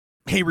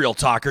Hey, Real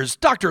Talkers,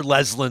 Dr.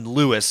 Leslyn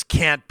Lewis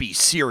can't be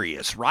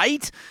serious,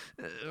 right?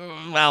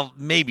 Well,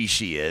 maybe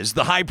she is.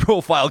 The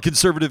high-profile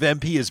Conservative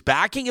MP is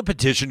backing a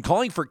petition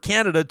calling for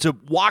Canada to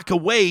walk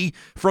away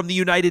from the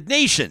United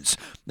Nations.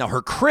 Now,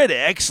 her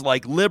critics,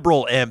 like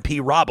Liberal MP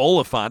Rob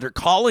Oliphant, are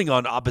calling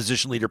on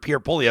opposition leader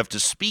Pierre Poilievre to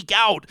speak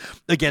out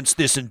against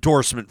this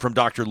endorsement from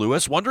Dr.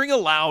 Lewis, wondering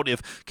aloud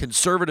if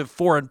Conservative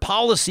foreign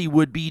policy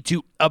would be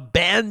to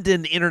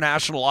abandon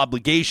international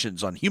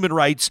obligations on human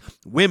rights,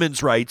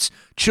 women's rights,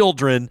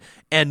 children,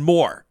 and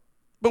more.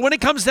 But when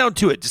it comes down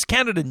to it, does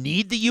Canada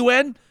need the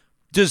UN?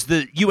 Does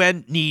the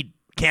UN need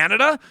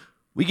Canada?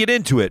 We get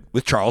into it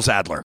with Charles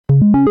Adler.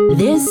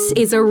 This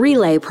is a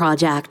Relay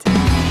Project.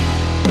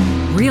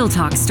 Real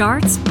Talk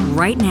starts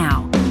right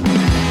now.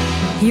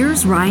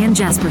 Here's Ryan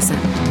Jesperson.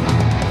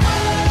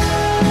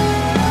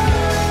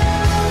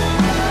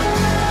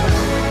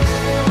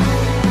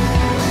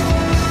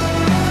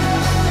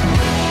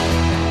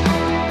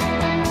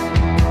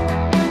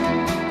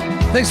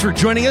 Thanks for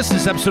joining us.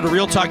 This episode of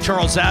Real Talk.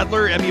 Charles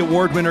Adler, Emmy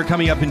Award winner,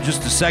 coming up in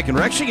just a second.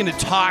 We're actually going to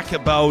talk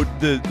about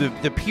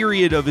the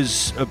period of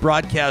his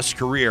broadcast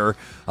career,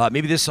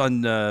 maybe this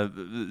on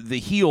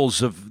the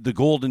heels of the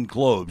Golden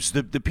Globes,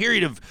 the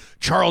period of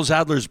Charles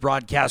Adler's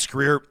broadcast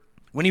career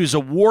when he was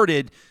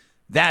awarded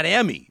that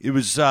Emmy. It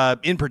was,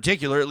 in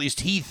particular, at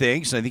least he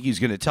thinks, and I think he's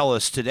going to tell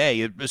us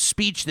today, a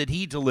speech that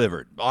he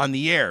delivered on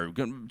the air,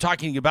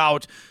 talking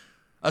about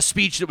a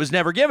speech that was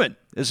never given.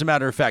 As a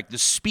matter of fact, the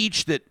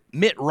speech that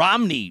Mitt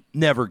Romney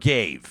never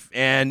gave.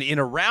 And in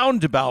a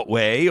roundabout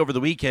way, over the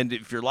weekend,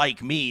 if you're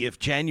like me, if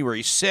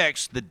January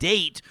 6th, the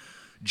date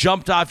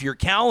jumped off your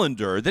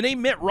calendar, the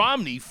name Mitt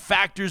Romney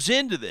factors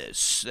into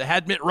this.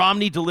 Had Mitt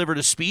Romney delivered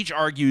a speech,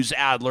 argues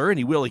Adler, and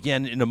he will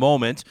again in a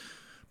moment,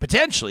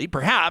 potentially,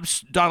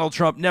 perhaps, Donald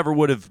Trump never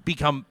would have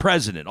become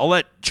president. I'll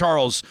let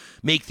Charles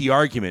make the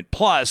argument.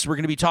 Plus, we're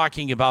going to be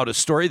talking about a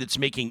story that's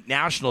making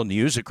national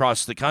news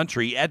across the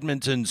country.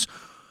 Edmonton's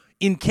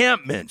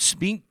encampments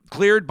being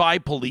cleared by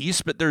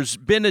police, but there's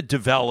been a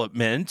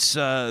development.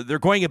 They're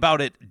going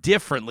about it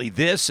differently.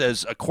 This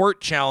as a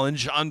court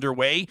challenge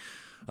underway.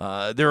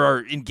 There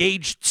are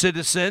engaged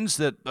citizens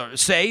that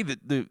say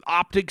that the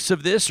optics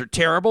of this are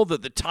terrible,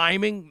 that the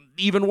timing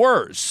even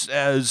worse,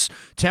 as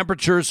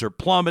temperatures are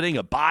plummeting.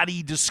 A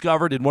body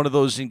discovered in one of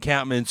those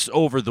encampments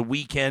over the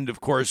weekend. Of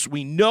course,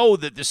 we know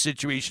that the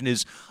situation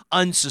is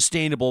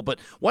unsustainable, but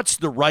what's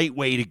the right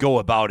way to go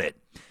about it?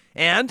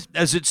 And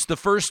as it's the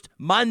first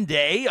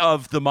Monday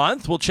of the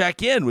month, we'll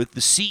check in with the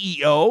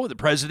CEO, the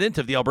president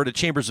of the Alberta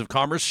Chambers of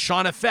Commerce,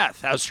 Shauna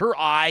Feth, has her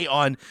eye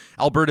on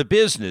Alberta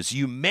business.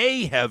 You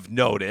may have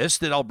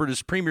noticed that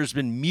Alberta's premier has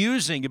been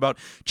musing about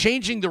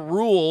changing the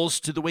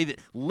rules to the way that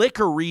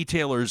liquor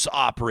retailers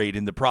operate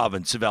in the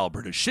province of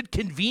Alberta. Should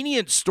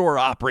convenience store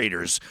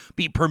operators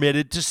be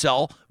permitted to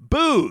sell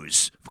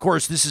booze? Of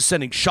course, this is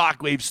sending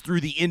shockwaves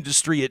through the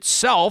industry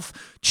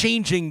itself,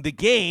 changing the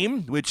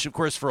game, which, of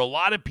course, for a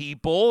lot of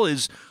people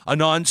is a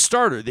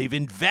non-starter. They've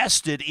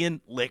invested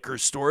in liquor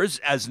stores,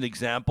 as an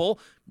example,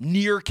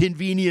 near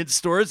convenience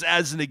stores,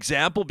 as an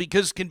example,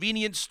 because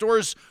convenience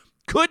stores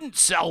couldn't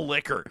sell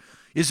liquor.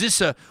 Is this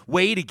a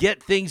way to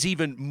get things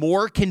even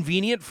more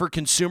convenient for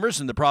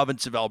consumers in the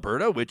province of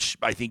Alberta, which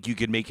I think you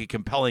could make a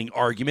compelling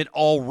argument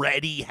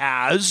already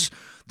has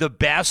the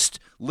best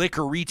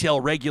liquor retail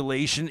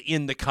regulation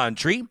in the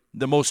country,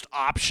 the most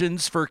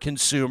options for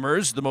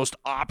consumers, the most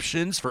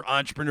options for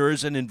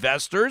entrepreneurs and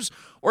investors?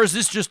 Or is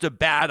this just a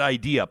bad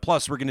idea?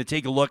 Plus, we're going to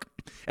take a look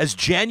as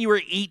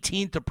January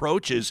 18th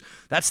approaches.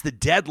 That's the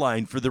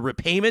deadline for the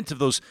repayment of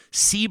those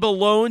CEBA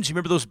loans. You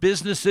remember those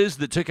businesses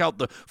that took out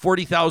the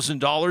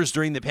 $40,000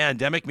 during the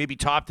pandemic, maybe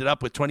topped it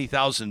up with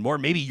 $20,000 more?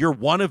 Maybe you're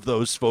one of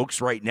those folks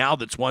right now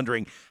that's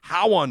wondering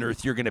how on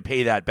earth you're going to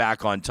pay that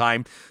back on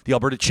time. The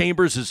Alberta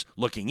Chambers is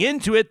looking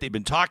into it. They've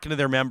been talking to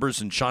their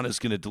members, and Shauna's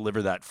going to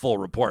deliver that full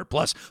report.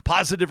 Plus,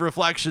 positive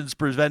reflections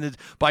presented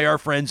by our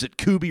friends at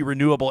Kuby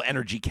Renewable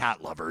Energy.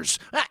 Cat lovers,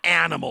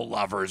 animal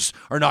lovers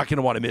are not going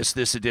to want to miss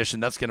this edition.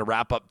 That's going to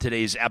wrap up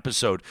today's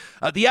episode.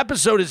 The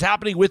episode is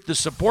happening with the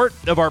support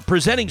of our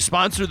presenting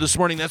sponsor this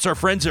morning. That's our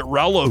friends at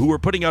Rello, who are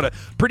putting out a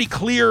pretty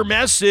clear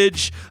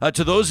message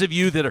to those of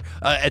you that are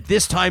at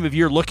this time of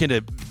year looking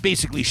to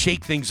basically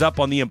shake things up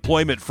on the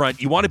employment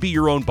front. You want to be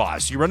your own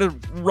boss. You want to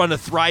run a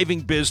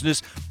thriving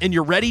business, and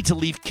you're ready to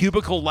leave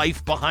cubicle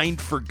life behind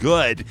for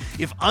good.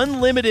 If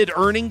unlimited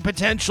earning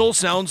potential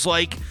sounds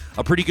like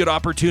a pretty good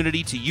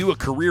opportunity to you, a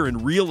career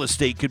in real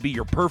estate could be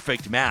your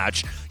perfect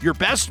match. Your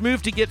best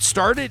move to get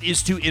started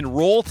is to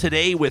enroll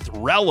today with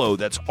Rello.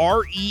 That's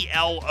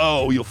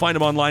R-E-L-O. You'll find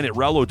them online at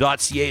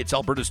rello.ca. It's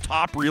Alberta's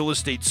top real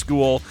estate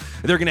school.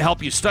 They're going to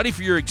help you study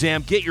for your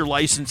exam, get your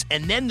license,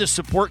 and then the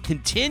support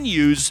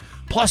continues.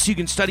 Plus, you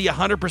can study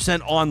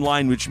 100%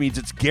 online, which means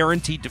it's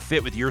guaranteed to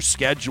fit with your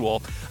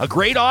schedule. A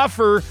great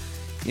offer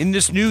in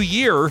this new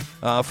year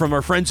from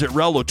our friends at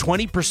Rello,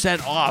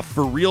 20% off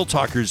for Real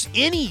Talkers.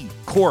 Any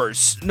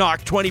course,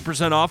 knock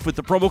 20% off with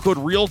the promo code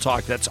Real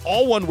Talk. That's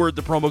all one word,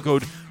 the promo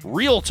code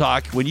Real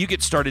Talk, when you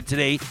get started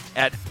today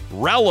at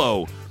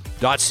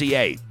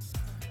rello.ca.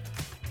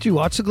 Did you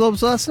watch the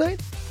Globes last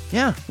night?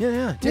 Yeah.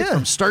 Yeah.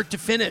 From start to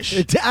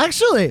finish.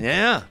 Actually?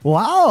 Yeah.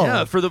 Wow.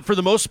 Yeah, for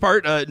the most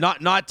part,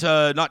 not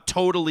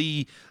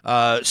totally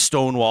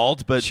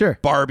stonewalled, but Sure.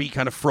 Barbie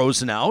kind of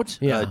frozen out.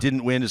 Yeah.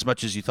 Didn't win as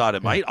much as you thought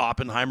it might.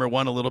 Oppenheimer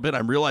won a little bit.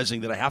 I'm realizing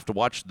that I have to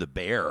watch The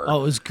Bear. Oh,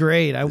 it was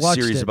great. I watched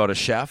series it. about a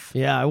chef.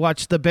 Yeah, I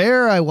watched The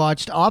Bear. I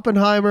watched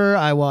Oppenheimer.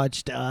 I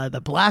watched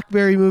the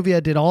Blackberry movie. I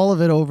did all of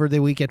it over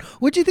the weekend.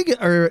 What'd you think?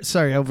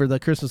 Over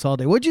the Christmas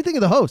holiday. What'd you think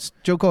of the host,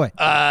 Joe Coy?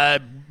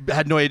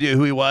 Had no idea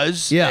who he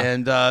was. Yeah.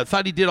 And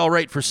thought he did all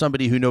right for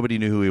somebody who nobody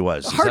knew who he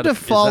was. Hard to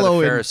follow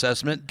Is that a fair in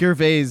assessment?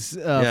 Gervais'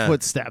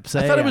 footsteps.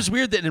 I thought it was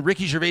weird that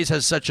Ricky Gervais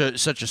has such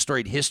a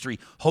storied history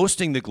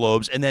hosting the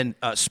Globes, and then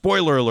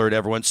spoiler alert,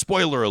 everyone,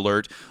 spoiler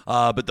alert.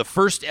 But the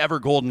first ever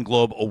Golden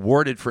Globe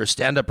awarded for a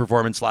stand-up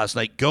performance last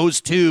night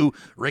goes to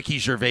Ricky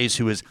Gervais,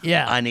 who is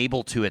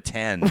unable to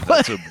attend.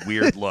 That's a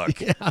weird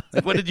look.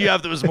 Like, what did you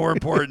have that was more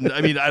important?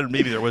 I mean,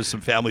 maybe there was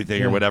some family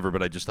thing or whatever,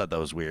 but I just thought that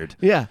was weird.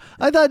 Yeah,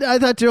 I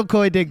thought Joe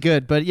Coy did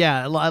good, but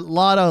yeah, a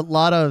lot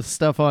of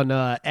stuff on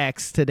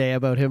X today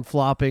about him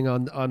flopping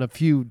on a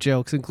few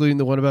jokes, including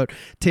the one about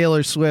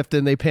Taylor Swift,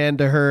 and they panned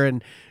to her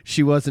and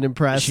she wasn't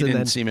impressed. She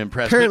didn't seem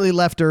impressed. Apparently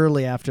left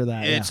early after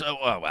that. It's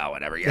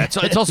whatever. Yeah,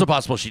 it's also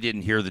possible she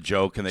didn't hear the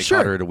joke and they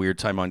caught her at a weird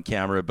time on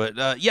camera. But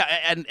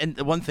and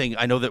the one thing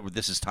I know that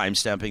this is time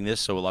stamping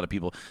this, so a lot of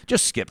people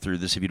just skip through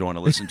this if you don't want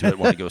to listen to it.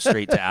 Want to go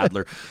straight to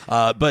Adler.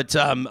 But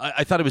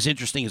I thought it was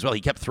interesting as well.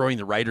 He kept throwing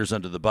the writers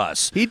under the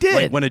bus. He did.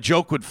 Like, when a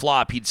joke would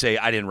flop, he'd say,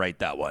 "I didn't write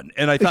that one,"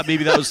 and I thought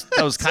maybe that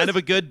was kind of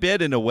a good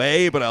bit in a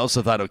way. But I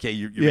also thought, okay,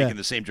 you're making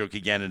the same joke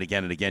again and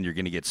again and again. You're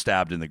going to get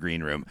stabbed in the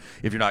green room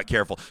if you're not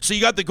careful. So you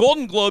got the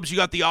Golden Globes, you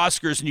got the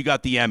Oscars, and you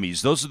got the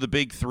Emmys. Those are the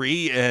big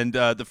three. And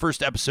the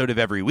first episode of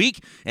every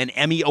week, an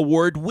Emmy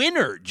Award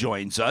winner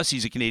joins us.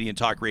 He's a Canadian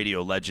talk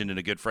radio legend and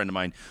a good friend of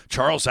mine.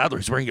 Charles Adler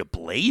is wearing a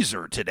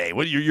blazer today.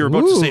 What you're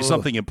about to say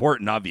something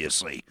important,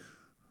 obviously.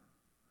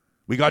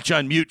 We got you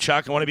on mute,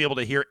 Chuck. I want to be able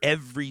to hear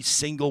every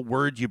single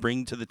word you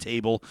bring to the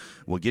table.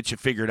 We'll get you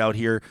figured out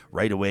here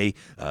right away.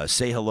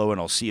 Say hello, and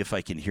I'll see if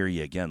I can hear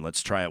you again.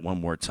 Let's try it one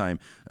more time.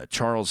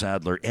 Charles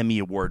Adler, Emmy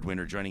Award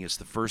winner, joining us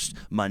the first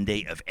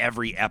Monday of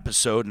every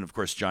episode. And, of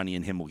course, Johnny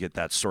and him will get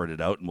that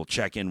sorted out, and we'll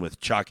check in with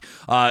Chuck.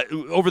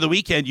 Over the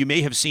weekend, you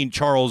may have seen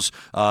Charles'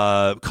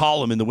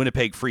 column in the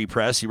Winnipeg Free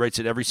Press. He writes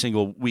it every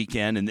single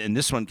weekend, and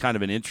this one kind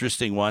of an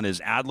interesting one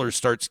as Adler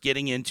starts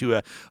getting into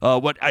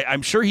what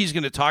I'm sure he's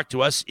going to talk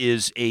to us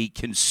is a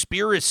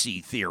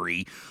conspiracy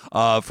theory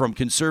from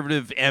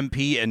Conservative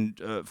MP and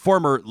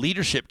former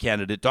leadership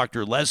candidate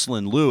Dr.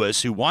 Leslyn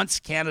Lewis, who wants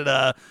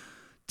Canada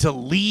to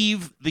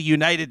leave the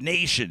United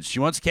Nations. She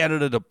wants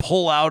Canada to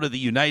pull out of the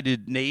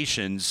United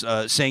Nations,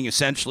 saying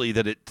essentially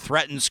that it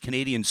threatens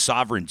Canadian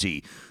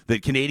sovereignty,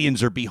 that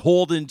Canadians are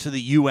beholden to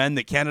the UN,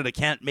 that Canada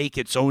can't make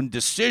its own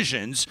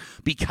decisions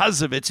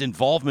because of its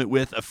involvement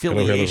with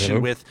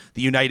affiliation with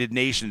the United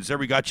Nations. There,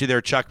 we got you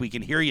there, Chuck. We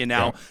can hear you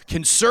now. Yeah.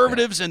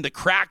 Conservatives and the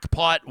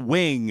crackpot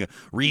wing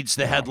reads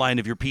the headline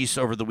of your piece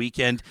over the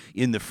weekend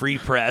in the Free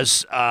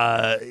Press.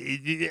 I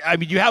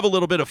mean, you have a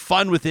little bit of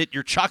fun with it.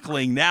 You're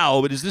chuckling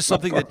now, but is this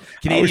something that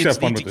Canadians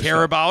need to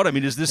care about? I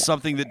mean, is this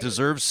something that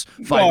deserves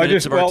 5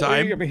 minutes of our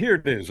time? I mean, here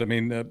it is. I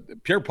mean,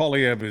 Pierre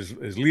Poilievre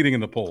is leading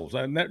in the polls.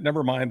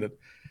 Never mind that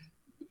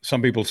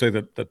some people say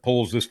that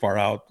polls this far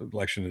out, the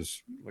election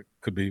is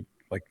could be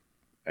like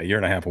a year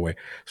and a half away.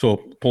 So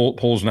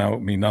polls now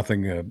mean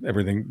nothing.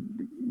 Everything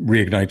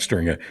reignites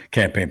during a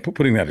campaign.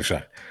 Putting that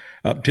aside,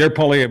 Pierre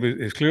Poilievre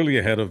is clearly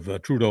ahead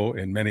of Trudeau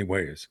in many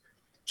ways.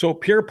 So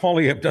Pierre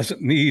Poilievre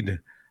doesn't need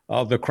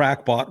the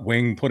crackpot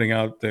wing putting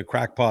out the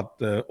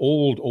crackpot,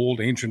 old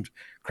ancient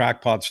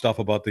crackpot stuff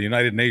about the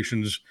United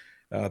Nations,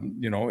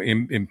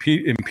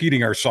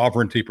 impeding our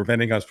sovereignty,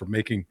 preventing us from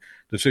making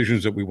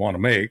decisions that we want to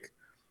make.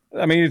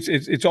 I mean,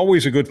 it's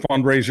always a good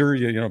fundraiser.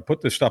 You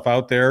put this stuff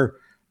out there.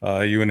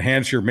 You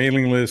enhance your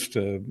mailing list.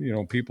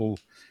 People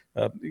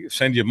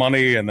send you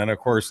money, and then of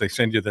course they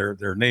send you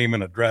their name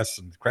and address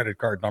and credit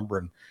card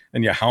number,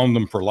 and you hound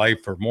them for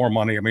life for more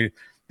money. I mean,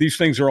 these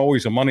things are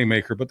always a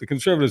moneymaker, but the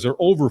Conservatives are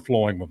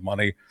overflowing with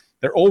money.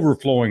 They're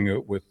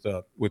overflowing with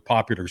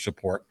popular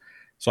support.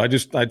 So I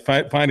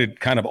find it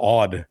kind of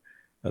odd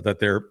that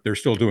they're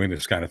still doing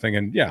this kind of thing.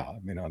 And yeah, I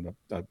mean, on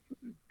a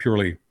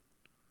purely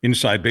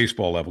inside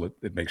baseball level,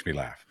 it makes me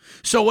laugh.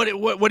 So what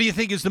do you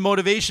think is the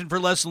motivation for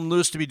Leslyn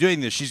Lewis to be doing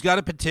this? She's got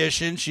a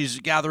petition. She's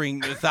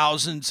gathering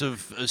thousands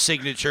of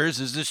signatures.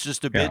 Is this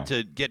just a bit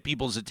to get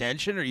people's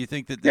attention, or you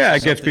think that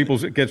this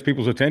it gets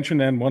people's attention?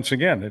 And once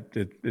again,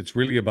 it's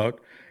really about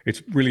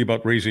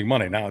raising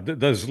money. Now,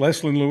 does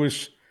Leslyn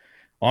Lewis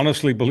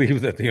honestly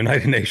believe that the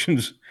United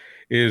Nations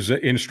is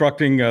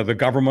instructing the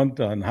government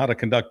on how to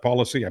conduct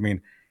policy? I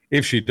mean,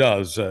 if she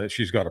does,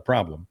 she's got a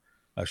problem.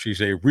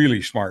 She's a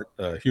really smart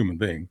human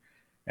being.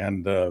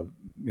 And, I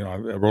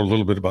wrote a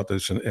little bit about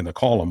this in the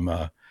column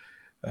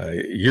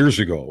years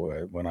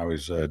ago when I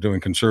was doing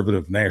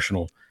conservative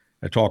national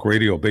talk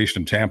radio based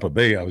in Tampa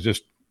Bay.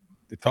 It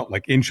felt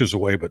like inches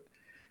away, but,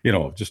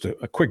 just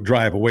a quick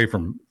drive away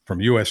from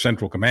U.S.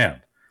 Central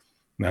Command.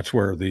 And that's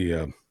where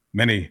the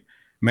many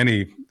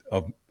many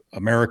of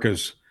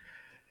America's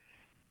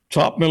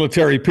top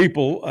military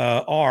people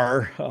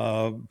are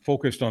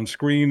focused on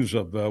screens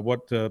of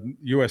what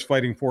U.S.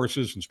 fighting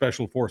forces and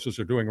special forces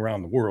are doing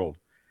around the world.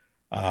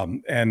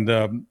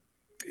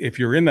 If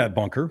you're in that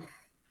bunker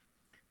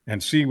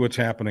and see what's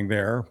happening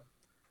there,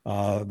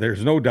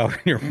 there's no doubt in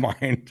your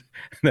mind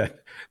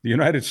that the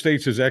United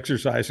States is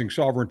exercising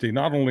sovereignty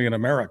not only in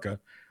America,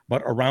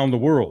 but around the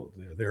world.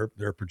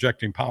 They're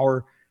projecting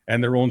power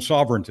and their own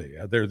sovereignty.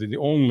 They're the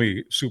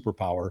only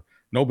superpower.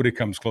 Nobody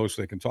comes close.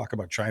 They can talk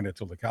about China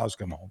till the cows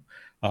come home.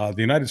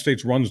 The United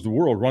States runs the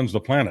world, runs the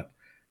planet.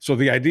 So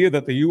the idea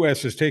that the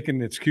U.S. has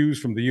taken its cues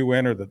from the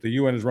UN or that the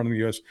UN is running the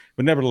U.S.,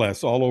 but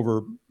nevertheless, all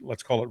over,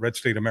 let's call it red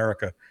state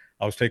America,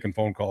 I was taking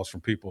phone calls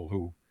from people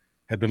who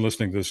had been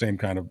listening to the same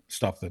kind of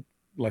stuff that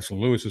Lesley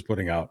Lewis is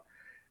putting out.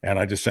 And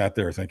I just sat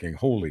there thinking,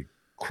 holy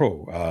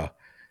crow,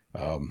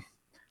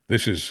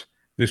 this is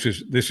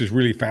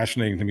really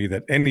fascinating to me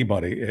that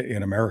anybody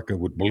in America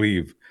would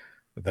believe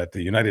that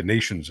the United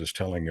Nations is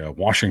telling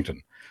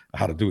Washington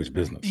how to do its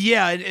business.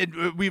 Yeah,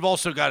 and we've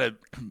also got to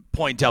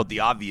point out the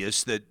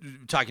obvious that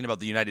talking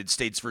about the United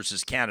States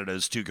versus Canada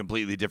is two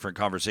completely different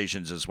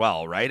conversations as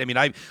well, right? I mean,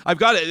 I've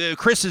got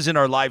Chris is in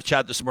our live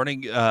chat this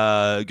morning.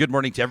 Good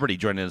morning to everybody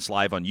joining us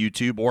live on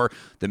YouTube or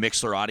the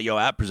Mixler audio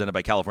app presented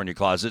by California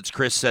Closets.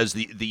 Chris says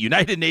the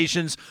United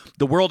Nations,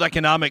 the World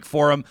Economic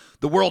Forum,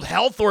 the World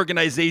Health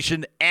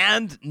Organization,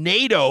 and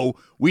NATO,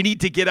 we need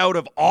to get out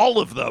of all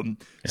of them,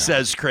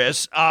 says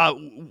Chris.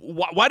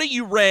 Why don't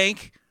you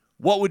rank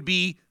what would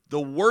be the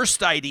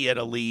worst idea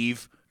to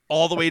leave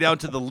all the way down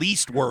to the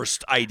least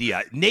worst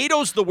idea?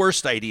 NATO's the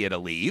worst idea to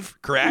leave,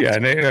 correct? Yeah,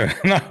 NATO.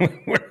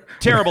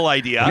 Terrible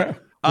idea.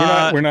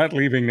 We're not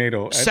leaving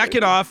NATO.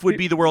 Second off would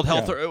be the World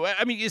Health.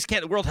 I mean,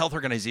 the World Health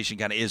Organization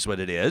kind of is what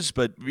it is,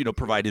 but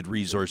provided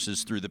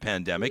resources through the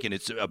pandemic, and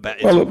it's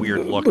a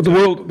weird look.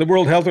 The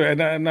World Health,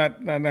 and I'm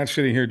not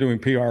sitting here doing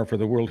PR for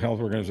the World Health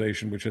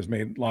Organization, which has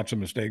made lots of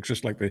mistakes,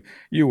 just like the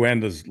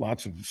UN does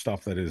lots of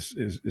stuff that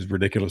is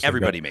ridiculous.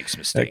 Everybody makes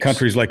mistakes.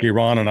 Countries like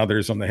Iran and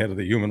others on the head of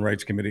the Human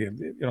Rights Committee,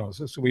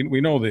 so we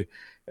know the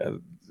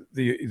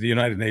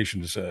United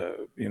Nations,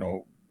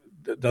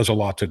 does a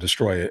lot to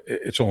destroy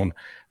its own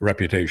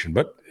reputation.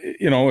 But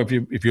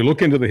if you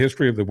look into the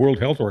history of the World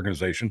Health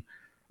Organization,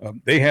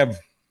 they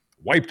have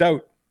wiped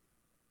out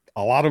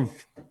a lot of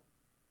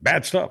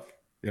bad stuff.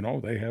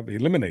 They have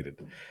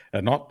eliminated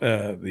not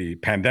the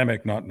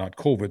pandemic, not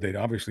COVID. They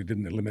obviously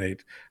didn't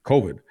eliminate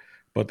COVID,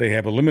 but they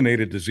have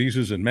eliminated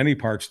diseases in many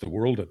parts of the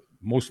world that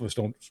most of us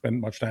don't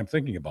spend much time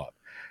thinking about.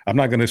 I'm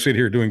not going to sit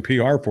here doing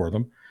PR for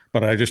them,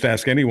 but I just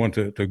ask anyone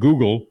to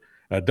Google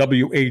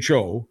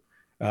WHO.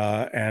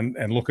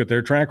 And look at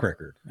their track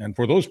record. And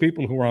for those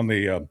people who are on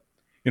the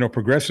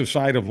progressive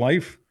side of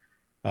life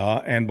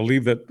and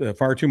believe that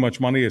far too much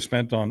money is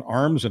spent on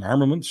arms and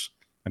armaments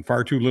and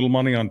far too little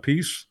money on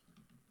peace,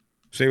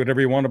 say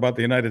whatever you want about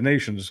the United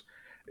Nations,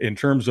 in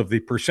terms of the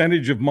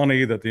percentage of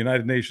money that the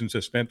United Nations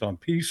has spent on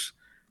peace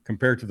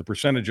compared to the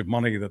percentage of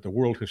money that the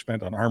world has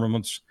spent on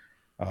armaments,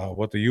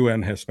 what the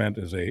UN has spent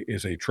is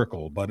a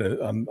trickle. But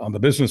on the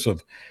business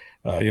of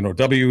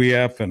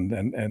WEF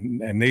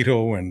and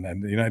NATO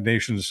and the United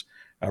Nations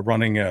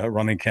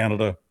running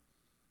Canada,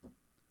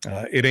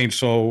 it ain't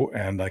so.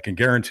 And I can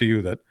guarantee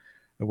you that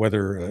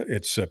whether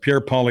it's Pierre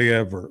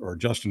Poilievre or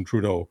Justin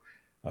Trudeau,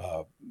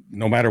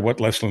 no matter what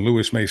Lesley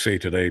Lewis may say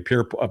today,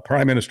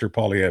 Prime Minister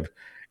Poilievre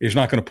is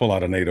not going to pull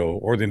out of NATO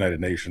or the United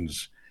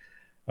Nations.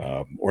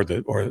 The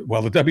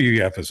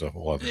WEF is a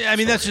whole other. Yeah, I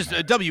mean that's just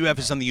WEF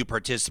is something you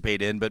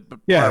participate in, but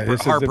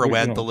Harper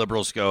went, the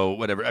Liberals go,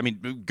 whatever. I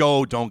mean,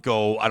 go, don't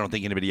go. I don't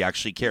think anybody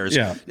actually cares.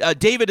 Yeah.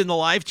 David in the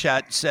live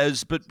chat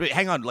says, but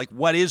hang on, like,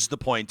 what is the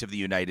point of the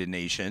United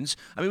Nations?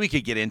 I mean, we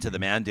could get into the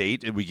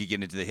mandate and we could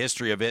get into the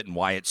history of it and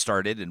why it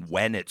started and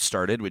when it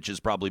started, which is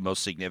probably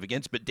most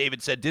significant. But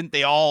David said, didn't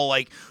they all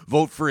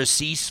vote for a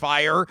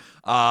ceasefire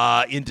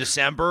in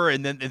December,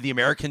 and then the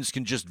Americans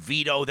can just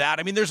veto that?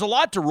 I mean, there's a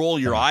lot to roll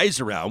your eyes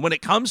around when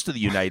it comes to the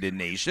United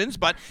Nations,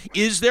 but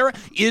is there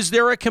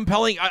a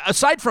compelling,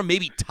 aside from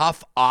maybe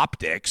tough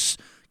optics,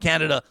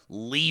 Canada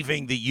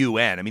leaving the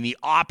UN? I mean, the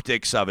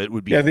optics of it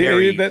would be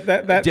very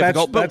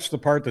difficult. That's the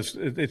part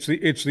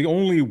it's the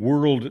only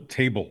world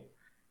table,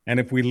 and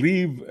if we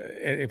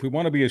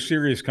want to be a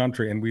serious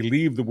country and we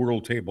leave the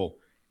world table,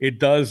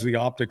 the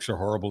optics are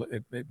horrible.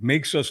 It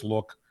makes us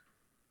look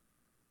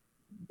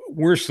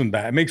worse than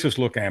that. It makes us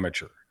look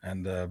amateur.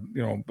 And,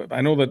 but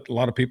I know that a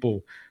lot of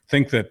people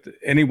think that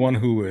anyone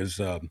who is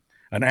an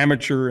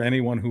amateur,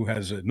 anyone who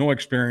has no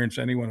experience,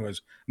 anyone who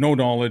has no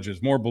knowledge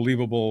is more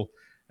believable,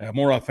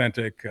 more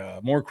authentic,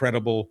 more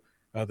credible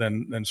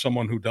than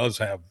someone who does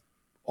have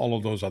all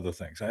of those other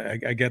things.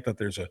 I get that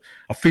there's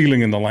a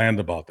feeling in the land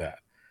about that.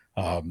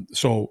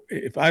 So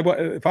if I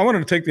wanted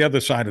to take the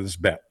other side of this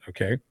bet,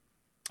 okay,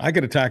 I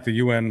could attack the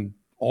UN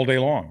all day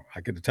long.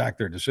 I could attack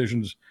their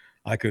decisions.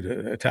 I could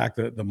attack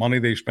the money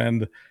they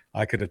spend.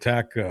 I could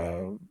attack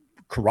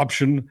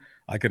corruption.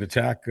 I could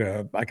attack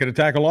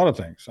a lot of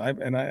things.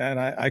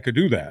 I could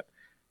do that.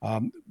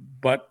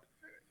 But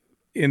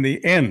in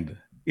the end,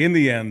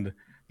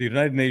 the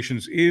United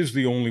Nations is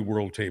the only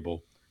world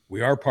table.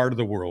 We are part of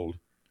the world,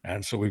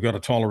 and so we've got to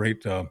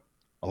tolerate a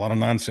lot of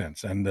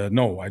nonsense. And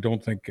no, I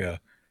don't think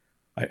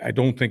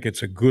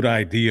it's a good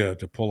idea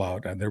to pull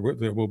out. And there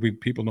will be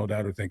people, no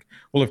doubt, who think,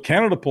 well, if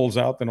Canada pulls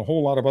out, then a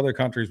whole lot of other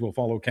countries will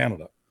follow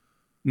Canada.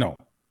 No,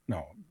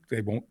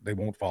 they won't. They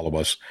won't follow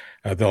us.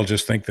 They'll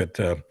just think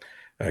that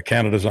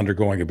Canada's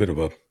undergoing a bit of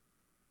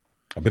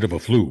a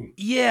flu.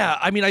 Yeah,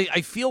 I mean, I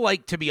feel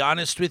like, to be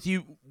honest with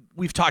you,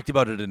 we've talked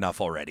about it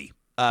enough already.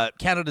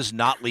 Canada's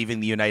not leaving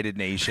the United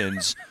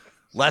Nations.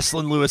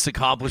 Leslyn Lewis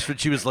accomplished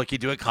what she was looking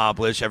to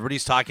accomplish.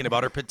 Everybody's talking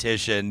about her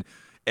petition,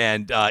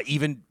 and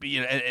even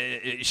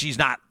she's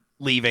not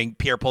leaving.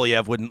 Pierre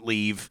Poilievre wouldn't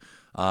leave,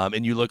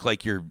 and you look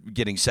like you're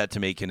getting set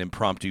to make an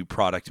impromptu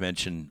product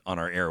mention on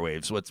our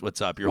airwaves. What's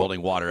up? You're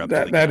holding water up.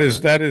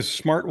 That is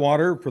smart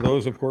water. For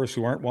those, of course,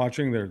 who aren't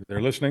watching, they're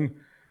listening.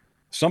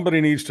 Somebody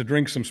needs to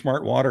drink some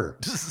smart water.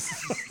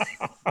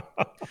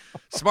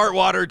 Smart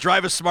water,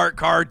 drive a smart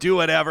car, do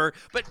whatever.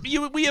 But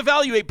we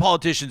evaluate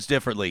politicians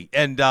differently,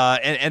 and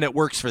it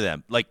works for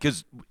them. Like,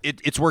 because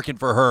it's working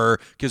for her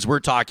because we're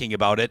talking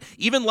about it.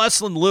 Even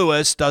Leslyn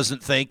Lewis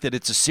doesn't think that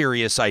it's a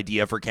serious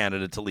idea for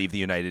Canada to leave the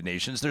United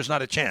Nations. There's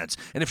not a chance.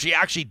 And if she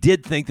actually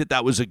did think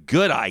that was a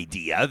good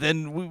idea,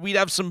 then we'd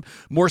have some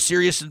more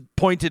serious and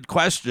pointed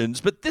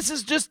questions. But this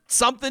is just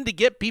something to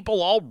get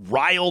people all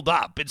riled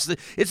up. It's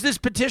this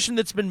petition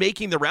that's been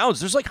making the rounds.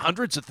 There's like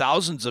hundreds of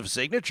thousands of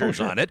signatures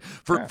on it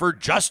for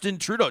Justin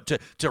Trudeau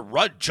to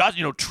run.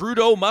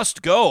 Trudeau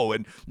must go.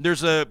 And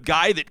there's a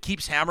guy that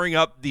keeps hammering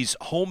up these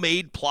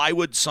homemade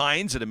plywood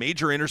signs at a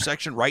major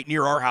intersection right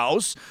near our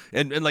house.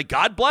 And like,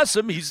 God bless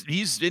him,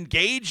 he's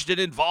engaged and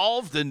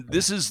involved. And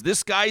this is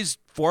this guy's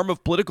form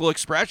of political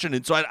expression.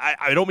 And so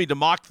I don't mean to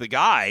mock the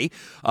guy.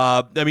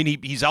 I mean,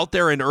 he's out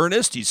there in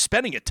earnest. He's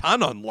spending a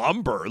ton on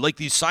lumber. Like,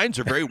 these signs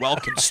are very well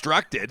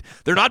constructed.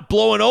 They're not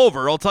blowing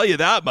over, I'll tell you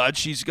that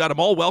much. He's got them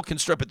all well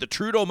constructed. But the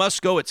Trudeau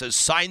must go. It says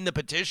sign the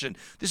petition.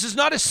 This is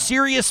not a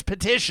serious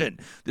petition.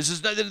 This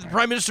is not, the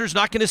Prime Minister is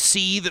not going to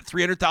see that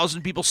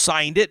 300,000 people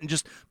signed it and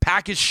just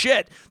pack his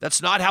shit.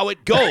 That's not how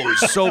it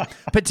goes. So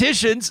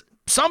petitions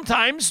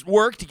sometimes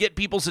work to get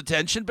people's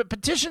attention, but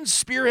petitions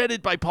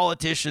spearheaded by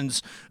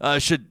politicians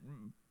should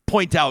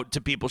point out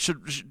to people,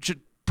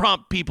 should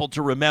prompt people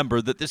to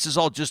remember that this is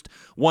all just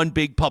one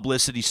big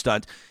publicity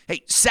stunt.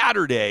 Hey,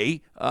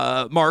 Saturday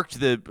marked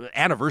the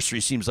anniversary,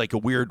 seems like a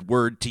weird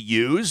word to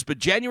use, but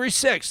January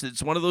 6th,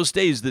 it's one of those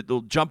days that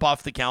will jump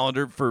off the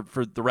calendar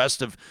for the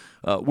rest of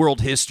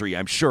world history,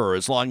 I'm sure,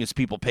 as long as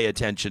people pay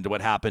attention to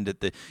what happened at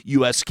the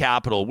U.S.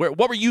 Capitol.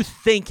 What were you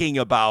thinking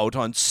about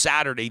on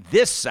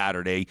this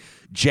Saturday,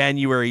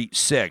 January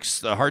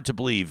 6th? Hard to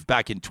believe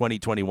back in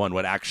 2021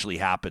 what actually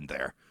happened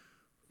there.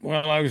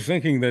 Well, I was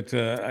thinking that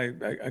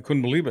I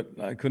couldn't believe it.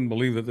 I couldn't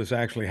believe that this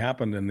actually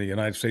happened in the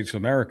United States of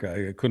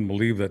America. I couldn't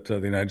believe that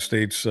the United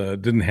States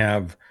didn't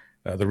have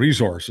the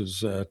resources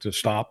to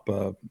stop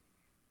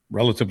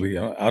relatively,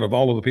 out of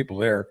all of the people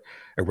there,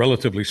 a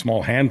relatively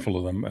small handful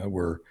of them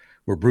were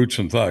brutes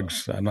and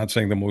thugs. I'm not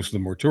saying that most of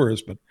them were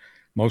tourists, but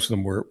most of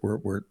them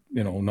were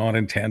not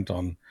intent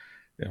on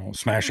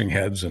smashing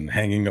heads and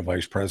hanging a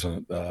vice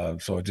president.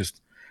 So it just,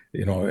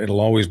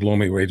 it'll always blow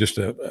me away just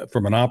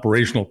from an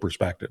operational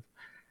perspective,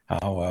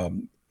 how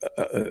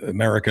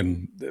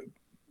American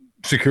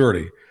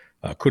security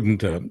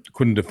couldn't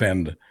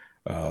defend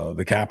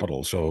the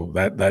Capitol. So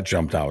that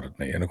jumped out at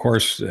me. And of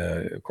course,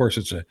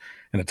 it's an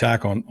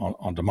attack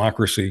on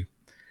democracy.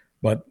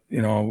 But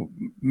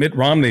Mitt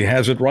Romney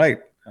has it right.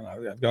 And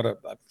I've got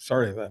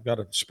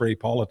to spray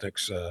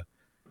politics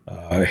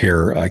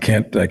here. I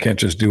can't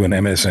just do an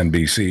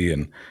MSNBC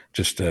and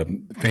just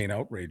feign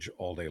outrage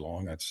all day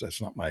long.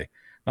 That's not my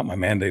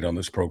mandate on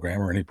this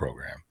program or any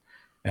program.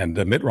 And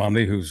Mitt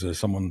Romney, who's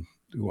someone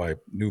who I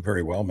knew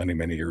very well many,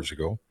 many years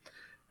ago,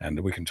 and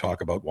we can talk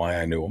about why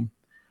I knew him.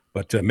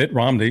 But Mitt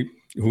Romney,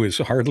 who is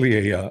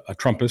hardly a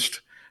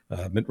Trumpist,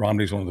 Mitt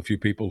Romney is one of the few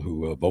people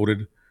who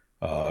voted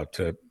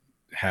to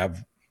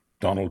have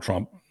Donald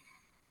Trump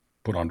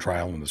put on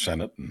trial in the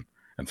Senate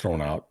and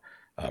thrown out.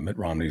 Mitt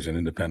Romney is an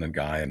independent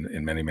guy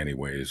in many, many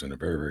ways, and a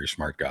very, very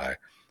smart guy,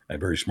 a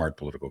very smart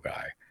political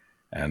guy.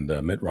 And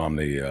Mitt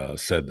Romney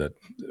said that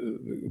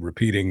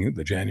repeating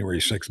the January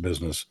 6th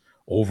business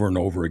over and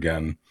over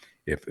again,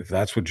 if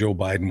that's what Joe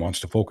Biden wants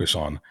to focus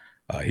on,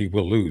 he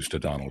will lose to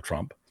Donald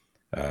Trump.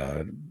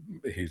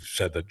 He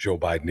said that Joe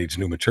Biden needs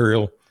new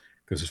material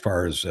because as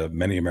far as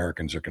many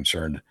Americans are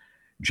concerned,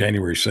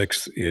 January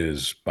 6th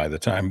is, by the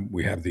time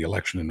we have the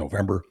election in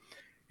November,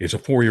 is a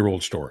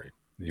 4-year-old story.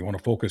 You want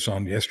to focus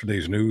on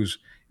yesterday's news,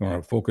 you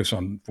want to focus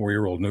on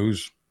 4-year-old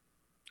news,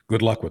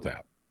 good luck with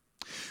that.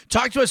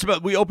 Talk to us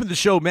about, we opened the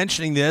show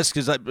mentioning this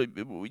because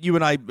you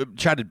and I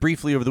chatted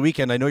briefly over the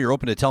weekend. I know you're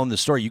open to telling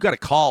this story. You got a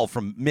call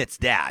from Mitt's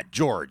dad,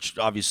 George,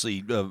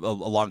 obviously a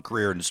long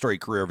career and a storied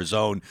career of his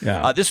own.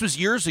 Yeah. This was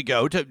years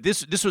ago.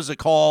 This was a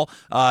call.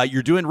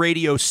 You're doing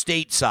radio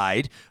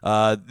stateside.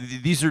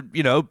 These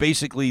are,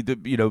 basically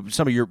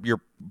some of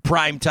your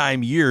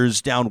primetime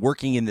years down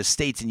working in the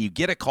States, and you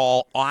get a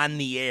call on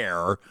the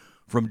air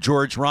from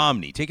George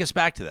Romney. Take us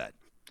back to that.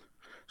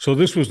 So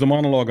this was the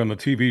monologue on the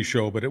TV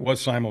show, but it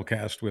was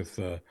simulcast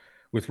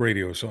with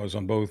radio. So I was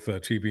on both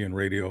TV and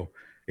radio,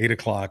 8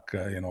 o'clock,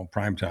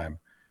 prime time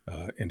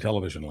in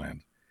television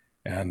land.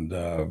 And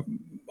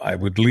I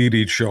would lead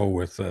each show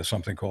with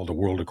something called The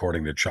World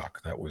According to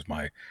Chuck. That was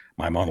my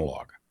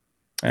monologue.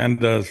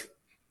 And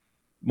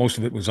most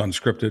of it was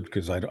unscripted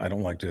because I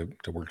don't like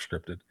to work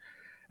scripted.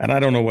 And I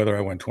don't know whether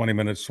I went 20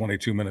 minutes,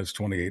 22 minutes,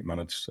 28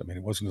 minutes. I mean,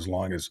 it wasn't as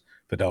long as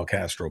Fidel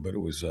Castro, but it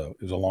was a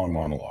long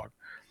monologue.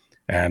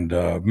 And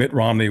Mitt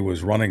Romney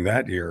was running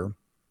that year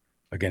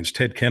against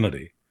Ted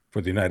Kennedy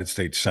for the United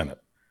States Senate.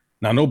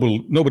 Now,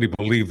 nobody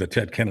believed that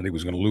Ted Kennedy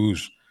was going to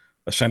lose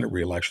a Senate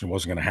reelection. It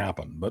wasn't going to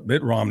happen. But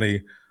Mitt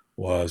Romney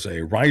was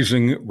a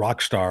rising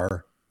rock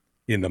star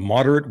in the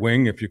moderate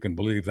wing, if you can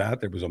believe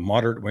that. There was a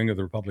moderate wing of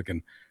the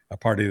Republican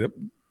Party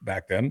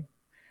back then.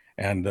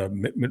 And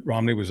Mitt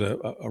Romney was a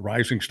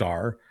rising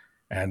star.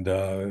 And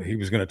he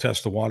was going to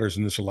test the waters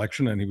in this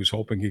election. And he was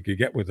hoping he could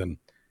get within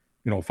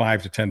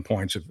 5 to 10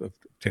 points of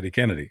Teddy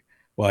Kennedy.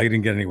 Well, he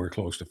didn't get anywhere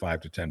close to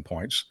 5 to 10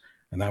 points.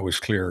 And that was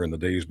clear in the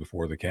days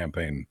before the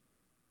campaign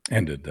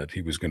ended, that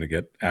he was going to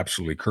get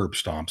absolutely curb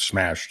stomped,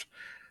 smashed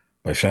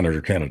by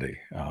Senator Kennedy.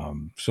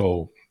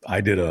 So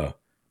I did a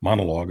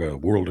monologue, A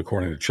World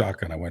According to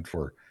Chuck, and I went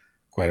for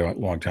quite a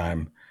long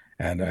time.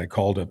 And I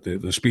called it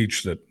the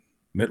speech that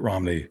Mitt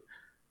Romney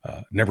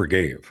never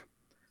gave.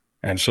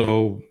 And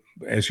so,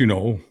 as you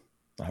know,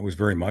 I was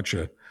very much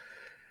a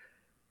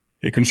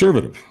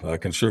conservative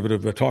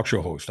talk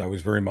show host. I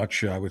was very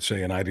much, I would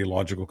say, an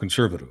ideological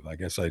conservative. I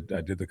guess I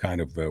did the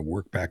kind of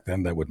work back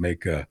then that would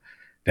make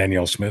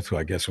Danielle Smith, who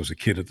I guess was a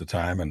kid at the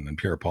time, and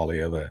Pierre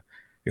Poilievre,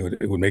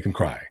 it would make him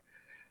cry.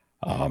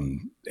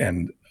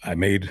 And I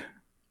made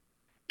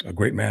a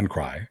great man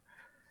cry.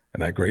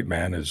 And that great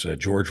man is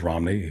George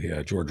Romney.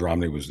 George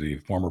Romney was the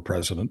former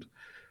president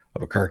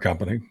of a car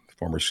company,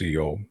 former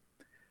CEO.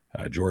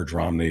 George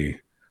Romney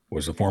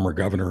was the former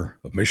governor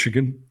of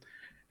Michigan.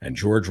 And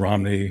George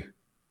Romney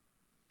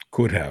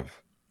could have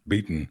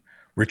beaten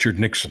Richard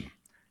Nixon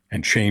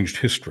and changed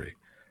history.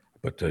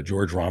 But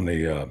George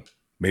Romney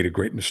made a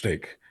great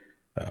mistake.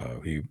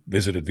 He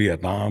visited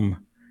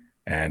Vietnam,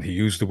 and he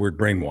used the word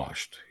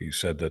brainwashed. He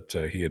said that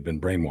he had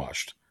been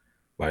brainwashed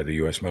by the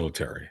U.S.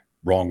 military.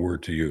 Wrong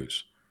word to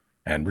use.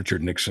 And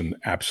Richard Nixon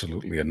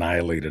absolutely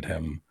annihilated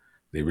him.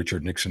 The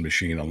Richard Nixon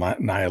machine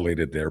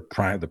annihilated the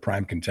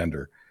prime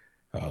contender,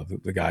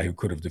 the guy who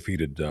could have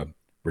defeated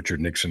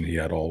Richard Nixon. He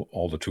had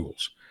all the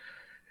tools.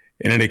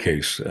 In any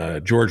case,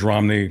 George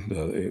Romney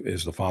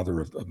is the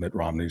father of Mitt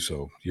Romney.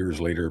 So years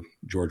later,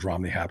 George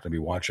Romney happened to be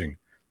watching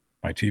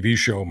my TV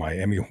show, my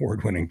Emmy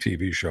Award-winning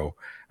TV show,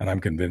 and I'm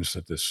convinced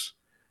that this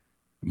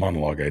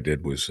monologue I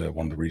did was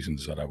one of the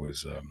reasons that I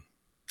was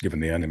given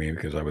the enemy,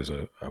 because I was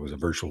a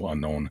virtual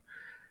unknown,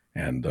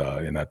 and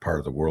in that part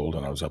of the world,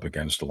 and I was up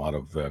against a lot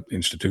of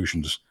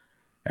institutions,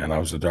 and I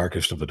was the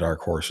darkest of the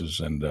dark horses,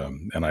 and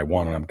I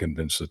won, and I'm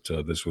convinced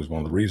that this was one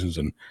of the reasons.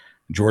 And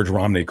George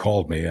Romney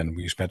called me, and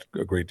we spent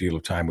a great deal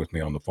of time with me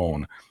on the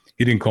phone.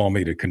 He didn't call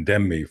me to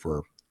condemn me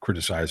for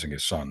criticizing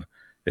his son.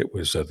 It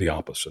was the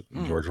opposite.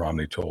 George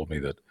Romney told me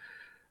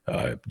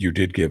that you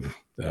did give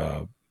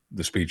the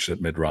speech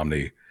that Mitt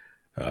Romney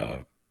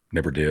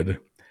never did.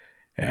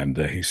 And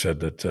he said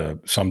that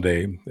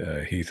someday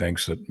he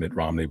thinks that Mitt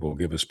Romney will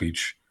give a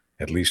speech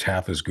at least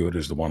half as good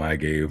as the one I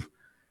gave,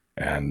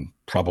 and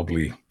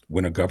probably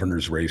win a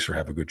governor's race or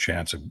have a good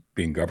chance of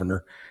being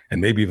governor,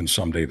 and maybe even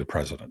someday the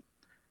president.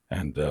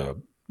 And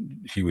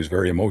he was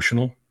very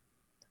emotional,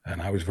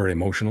 and I was very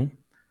emotional.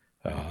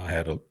 I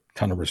had a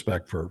ton of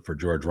respect for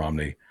George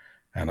Romney,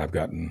 and I've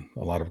gotten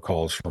a lot of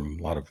calls from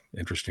a lot of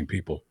interesting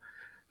people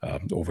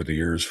over the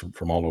years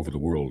from all over the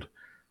world.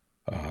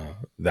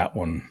 That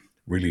one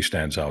really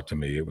stands out to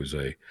me. It was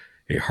a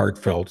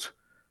heartfelt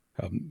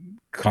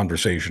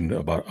conversation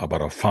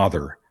about a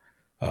father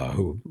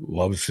who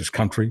loves his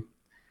country,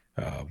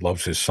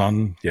 loves his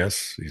son.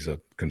 Yes, he's a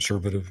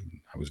conservative.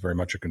 I was very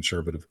much a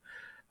conservative,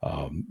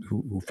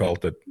 who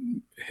felt that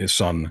his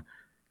son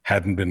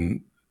hadn't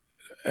been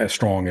as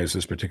strong as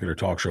this particular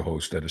talk show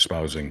host at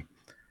espousing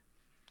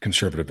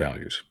conservative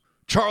values.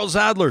 Charles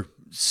Adler,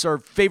 it's our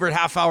favorite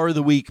half hour of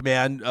the week,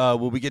 man.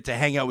 Will we get to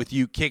hang out with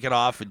you, kick it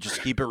off, and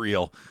just keep it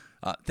real.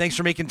 Thanks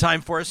for making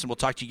time for us, and we'll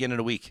talk to you again in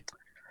a week.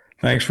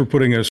 Thanks for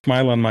putting a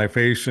smile on my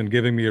face and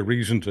giving me a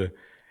reason to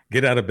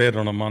get out of bed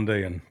on a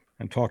Monday and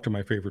talk to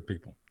my favorite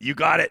people. You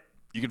got it.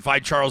 You can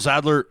find Charles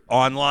Adler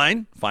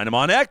online. Find him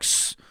on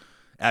X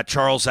at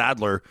Charles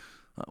Adler.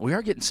 We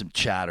are getting some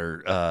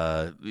chatter.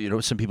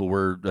 Some people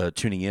were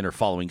tuning in or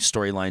following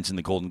storylines in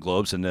the Golden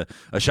Globes. And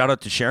a shout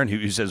out to Sharon,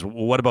 who says,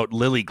 well, what about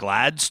Lily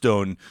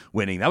Gladstone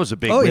winning? That was a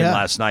big win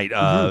last night.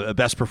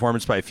 Best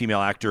performance by a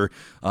female actor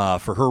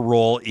for her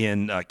role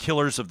in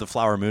Killers of the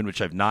Flower Moon,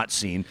 which I've not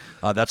seen.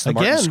 That's the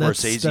Martin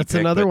Scorsese That's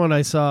pick, another one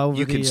I saw.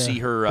 You can see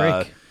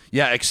her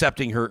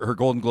accepting her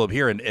Golden Globe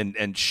here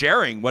and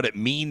sharing what it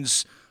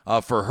means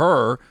for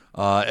her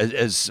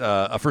as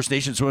a First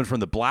Nations woman from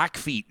the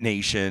Blackfeet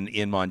Nation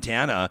in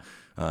Montana,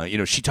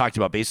 She talked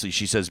about basically,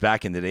 she says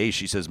back in the day,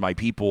 she says, my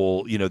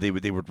people, they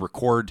would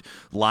record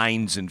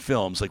lines in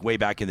films, like way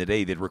back in the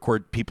day, they'd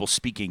record people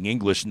speaking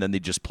English and then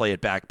they'd just play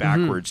it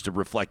backwards to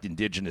reflect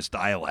indigenous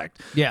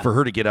dialect. Yeah. For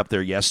her to get up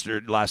there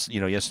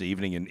yesterday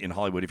evening in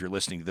Hollywood, if you're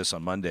listening to this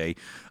on Monday,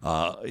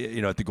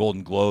 at the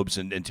Golden Globes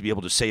and to be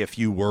able to say a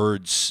few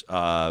words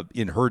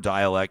in her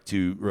dialect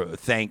to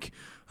thank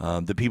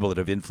the people that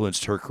have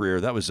influenced her career.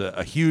 That was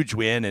a huge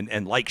win,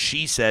 and like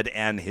she said,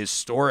 an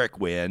historic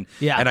win.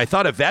 Yeah. And I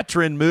thought a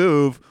veteran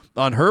move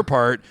on her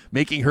part,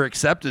 making her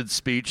acceptance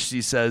speech.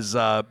 She says,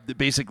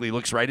 basically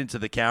looks right into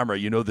the camera.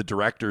 The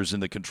directors in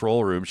the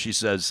control room. She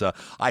says,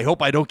 I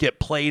hope I don't get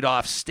played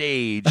off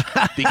stage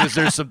because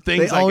there's some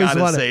things I got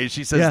to say.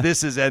 She says,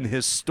 This is an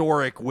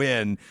historic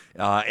win.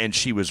 And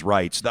she was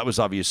right. So that was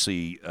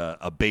obviously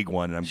a big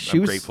one. And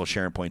I'm grateful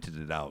Sharon pointed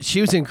it out.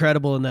 She was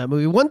incredible in that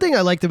movie. One thing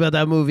I liked about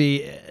that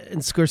movie,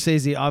 and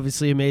Scorsese,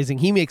 obviously amazing,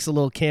 he makes a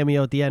little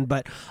cameo at the end,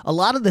 but a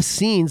lot of the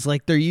scenes,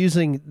 like they're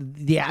using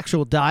the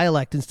actual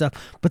dialect and stuff,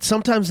 but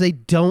sometimes they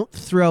don't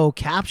throw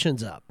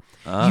captions up.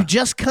 You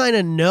just kind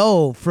of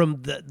know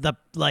from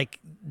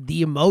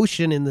the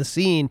emotion in the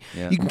scene.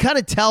 Yeah. You can kind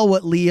of tell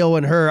what Leo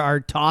and her are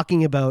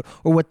talking about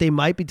or what they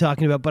might be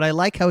talking about, but I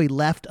like how he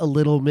left a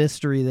little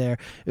mystery there.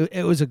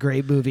 It was a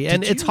great movie.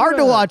 And it's hard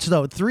to watch,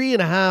 though.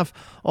 3.5,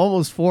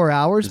 almost 4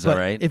 hours. Is that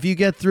right? If you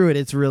get through it,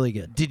 it's really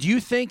good. Did you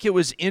think it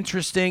was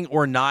interesting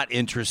or not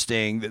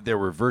interesting that there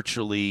were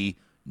virtually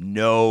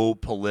no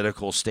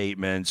political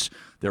statements?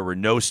 There were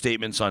no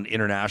statements on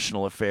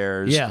international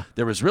affairs. Yeah.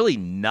 There was really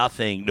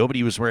nothing.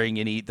 Nobody was wearing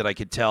any, that I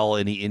could tell,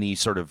 any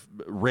sort of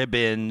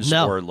ribbons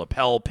or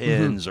lapel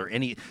pins or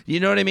any, you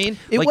know what I mean?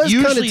 It was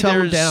kind of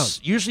toned down.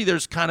 Usually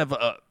there's kind of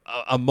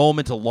a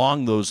moment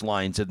along those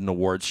lines at an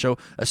awards show,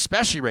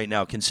 especially right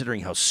now, considering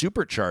how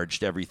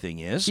supercharged everything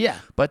is. Yeah.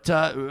 But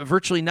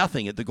virtually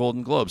nothing at the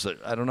Golden Globes.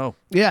 I don't know.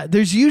 Yeah,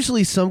 there's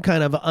usually some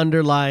kind of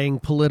underlying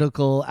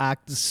political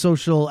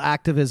social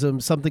activism,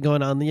 something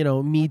going on,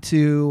 Me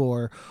Too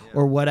or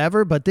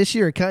whatever. But this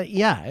year,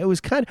 it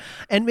was kind of,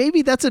 and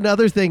maybe that's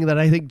another thing that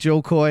I think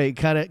Joe Coy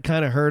kind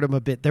of hurt him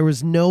a bit. There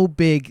was no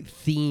big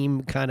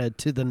theme kind of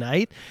to the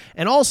night,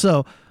 and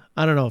also,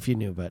 I don't know if you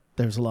knew, but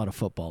there was a lot of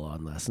football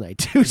on last night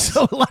too.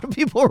 So a lot of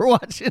people were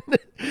watching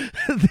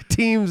the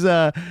teams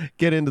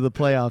get into the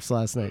playoffs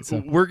last night.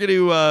 So we're going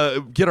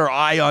to get our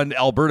eye on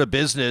Alberta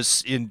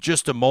business in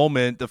just a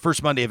moment. The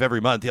first Monday of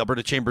every month, the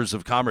Alberta Chambers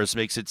of Commerce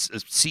makes its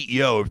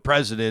CEO,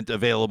 president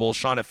available,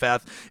 Shauna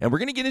Feth. And we're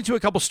going to get into a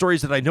couple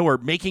stories that I know are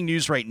making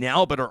news right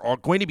now, but are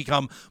going to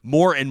become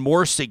more and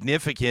more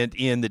significant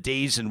in the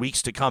days and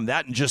weeks to come.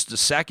 That in just a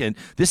second.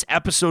 This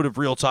episode of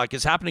Real Talk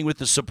is happening with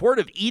the support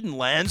of Eden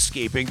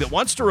Landscaping, that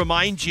wants to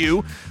remind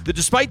you that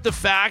despite the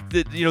fact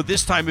that,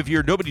 this time of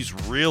year, nobody's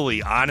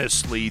really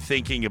honestly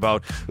thinking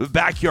about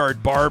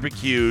backyard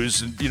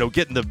barbecues and,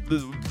 getting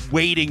the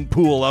wading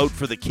pool out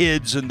for the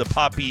kids and the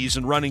puppies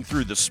and running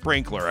through the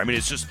sprinkler. I mean,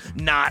 it's just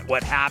not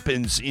what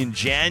happens in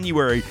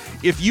January.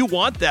 If you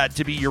want that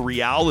to be your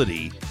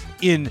reality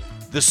in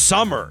the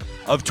summer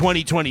of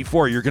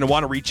 2024, you're going to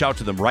want to reach out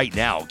to them right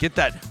now. Get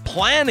that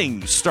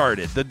planning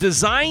started. The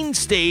design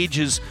stage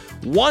is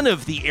one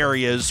of the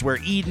areas where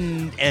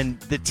Eden and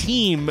the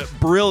team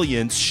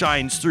brilliance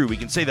shines through. We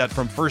can say that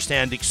from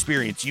firsthand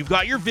experience. You've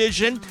got your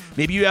vision.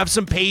 Maybe you have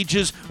some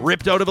pages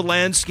ripped out of a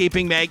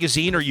landscaping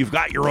magazine, or you've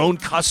got your own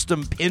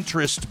custom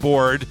Pinterest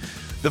board.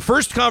 The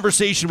first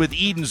conversation with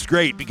Eden's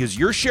great because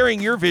you're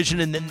sharing your vision,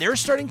 and then they're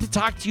starting to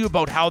talk to you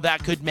about how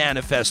that could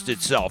manifest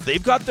itself.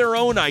 They've got their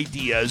own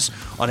ideas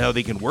on how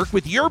they can work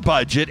with your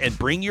budget and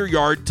bring your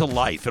yard to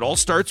life. It all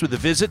starts with a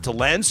visit to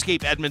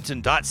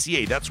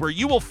landscapeedmonton.ca. That's where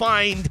you will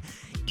find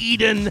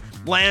Eden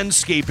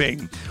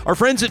Landscaping. Our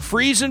friends at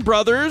Friesen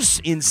Brothers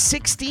in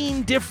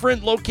 16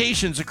 different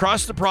locations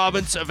across the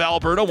province of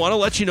Alberta want to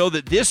let you know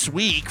that this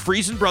week,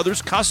 Friesen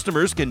Brothers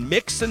customers can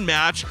mix and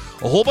match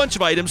a whole bunch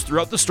of items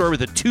throughout the store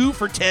with a 2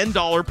 for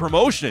 $10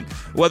 promotion.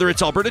 Whether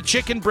it's Alberta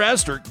chicken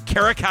breast or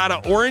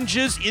Caracata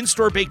oranges,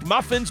 in-store baked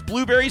muffins,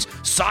 blueberries,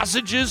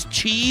 sausages,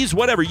 cheese,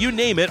 whatever, you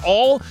name it,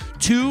 all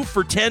 2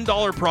 for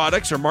 $10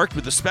 products are marked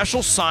with a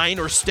special sign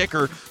or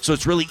sticker, so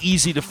it's really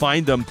easy to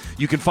find them.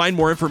 You can find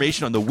more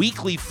information on the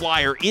weekly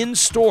flyer in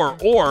store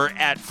or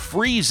at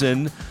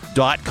Friesen.com.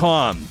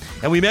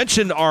 And we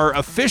mentioned our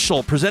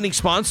official presenting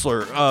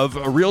sponsor of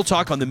Real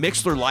Talk on the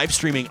Mixlr live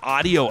streaming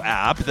audio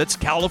app. That's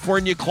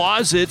California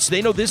Closets.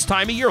 They know this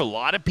time of year, a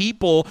lot of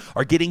people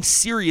are getting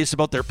serious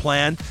about their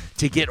plan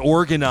to get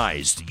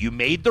organized. You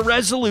made the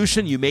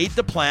resolution, you made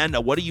the plan.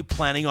 Now, what are you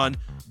planning on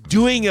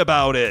doing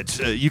about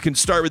it? You can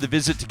start with a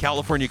visit to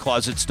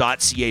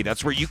californiaclosets.ca.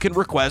 That's where you can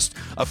request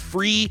a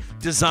free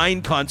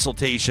design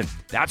consultation.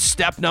 That's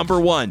step number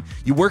one.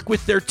 You work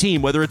with their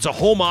team, whether it's a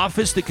home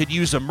office that could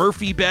use a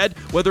Murphy bed,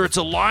 whether it's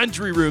a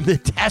laundry room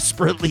that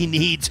desperately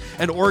needs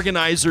an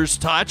organizer's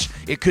touch.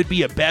 It could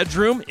be a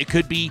bedroom. It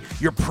could be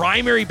your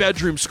primary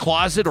bedroom's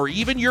closet or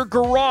even your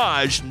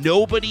garage.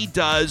 Nobody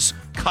does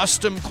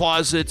custom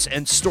closets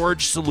and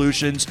storage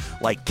solutions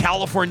like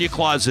California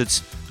Closets.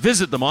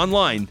 Visit them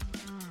online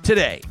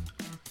today.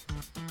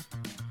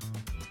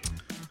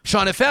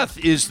 Shauna Feth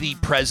is the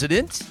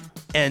president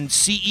and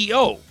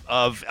CEO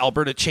of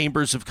Alberta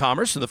Chambers of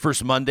Commerce on the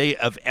first Monday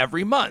of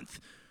every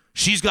month.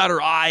 She's got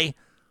her eye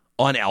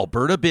on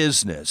Alberta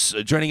business.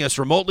 Joining us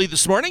remotely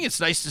this morning, it's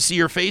nice to see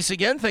your face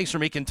again. Thanks for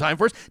making time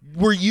for us.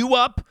 Were you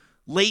up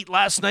late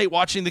last night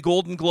watching the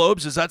Golden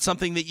Globes? Is that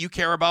something that you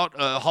care about,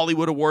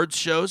 Hollywood Awards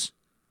shows?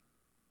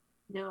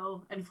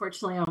 No,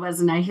 unfortunately, I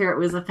wasn't. I hear it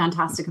was a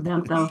fantastic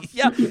event, though.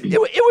 Yeah,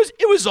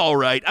 it was all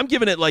right. I'm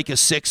giving it like a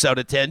 6 out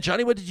of 10.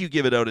 Johnny, what did you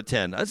give it out of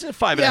 10? I said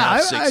 5.5, Yeah,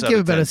 6 I out give it of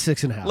about 10.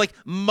 a 6.5. Like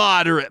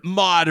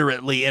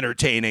moderately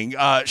entertaining.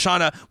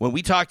 Shauna, when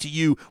we talk to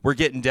you, we're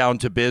getting down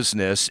to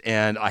business,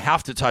 and I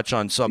have to touch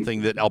on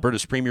something that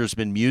Alberta's premier has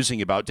been musing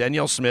about.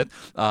 Danielle Smith,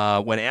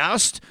 when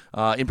asked,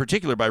 in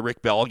particular by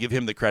Rick Bell, I'll give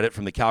him the credit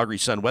from the Calgary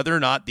Sun, whether or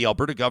not the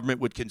Alberta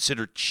government would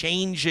consider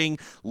changing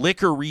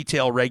liquor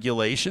retail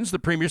regulations. The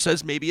premier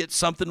says maybe it's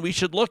something we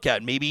should look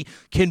at. Maybe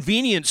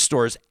convenience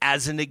stores,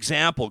 as an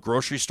example.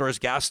 Grocery stores,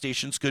 gas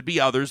stations, could be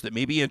others that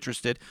may be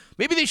interested.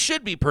 Maybe they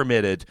should be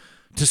permitted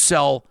to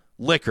sell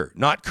liquor.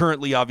 Not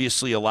currently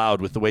obviously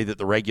allowed with the way that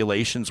the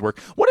regulations work.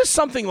 What is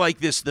something like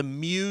this, the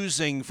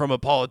musing from a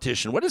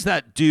politician, what does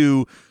that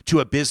do to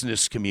a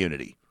business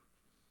community?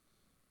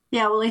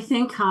 Yeah, well, I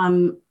think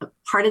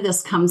part of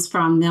this comes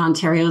from the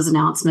Ontario's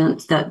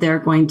announcement that they're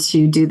going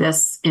to do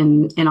this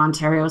in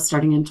Ontario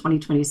starting in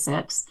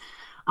 2026.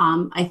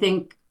 I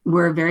think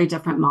we're a very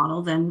different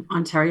model than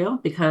Ontario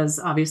because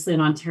obviously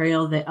in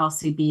Ontario, the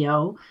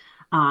LCBO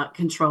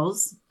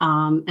controls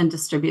and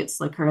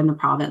distributes liquor in the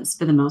province.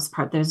 For the most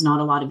part, there's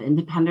not a lot of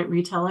independent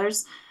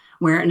retailers,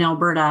 where in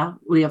Alberta,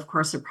 we of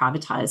course are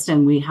privatized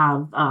and we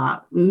have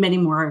many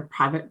more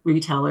private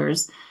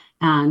retailers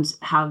and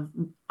have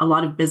a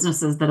lot of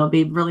businesses that'll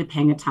be really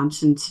paying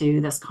attention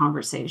to this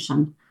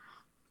conversation.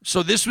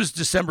 So this was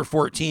December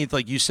 14th.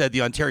 Like you said,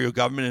 the Ontario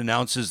government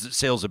announces that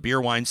sales of beer,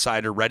 wine,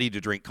 cider,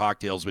 ready-to-drink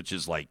cocktails, which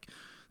is like,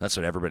 that's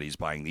what everybody's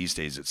buying these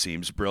days, it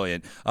seems.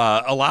 Brilliant.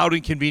 Allowed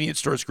in convenience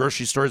stores,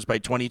 grocery stores by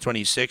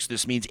 2026.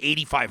 This means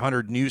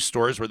 8,500 new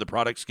stores where the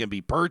products can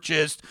be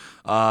purchased.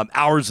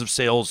 Hours of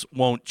sales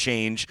won't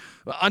change.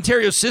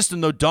 Ontario's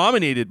system, though,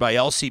 dominated by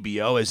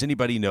LCBO, as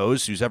anybody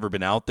knows who's ever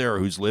been out there or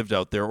who's lived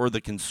out there, or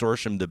the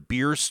consortium, the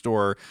beer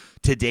store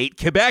to date.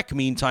 Quebec,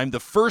 meantime, the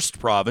first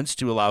province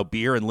to allow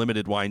beer and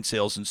limited wine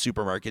sales in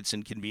supermarkets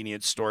and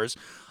convenience stores.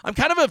 I'm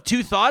kind of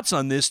two thoughts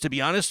on this, to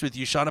be honest with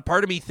you, Shauna.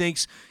 Part of me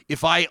thinks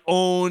if I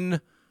own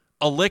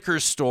a liquor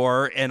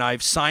store and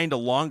I've signed a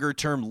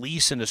longer-term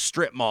lease in a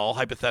strip mall,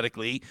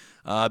 hypothetically,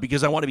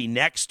 because I want to be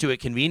next to a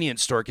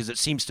convenience store because it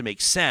seems to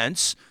make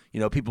sense. You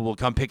know, people will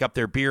come pick up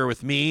their beer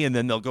with me and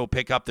then they'll go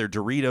pick up their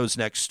Doritos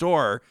next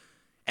door.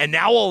 And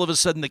now all of a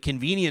sudden the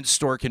convenience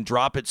store can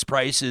drop its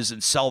prices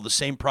and sell the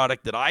same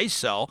product that I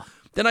sell.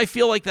 Then I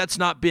feel like that's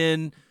not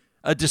been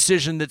a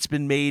decision that's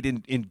been made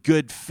in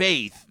good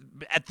faith.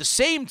 At the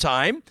same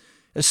time,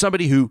 as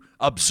somebody who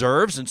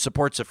observes and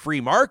supports a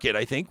free market,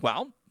 I think,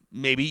 well,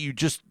 maybe you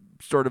just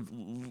sort of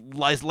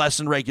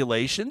lessen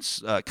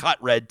regulations, cut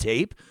red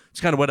tape.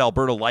 It's kind of what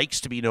Alberta likes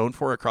to be known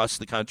for across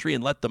the country,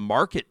 and let the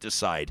market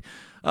decide.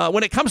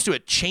 When it comes to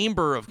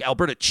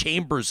Alberta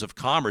Chambers of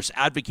Commerce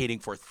advocating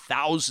for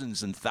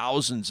thousands and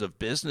thousands of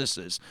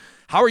businesses,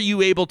 how are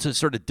you able to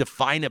sort of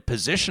define a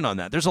position on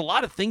that? There's a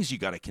lot of things you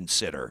got to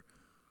consider.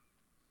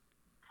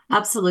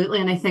 Absolutely.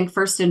 And I think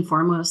first and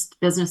foremost,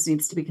 business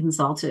needs to be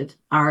consulted.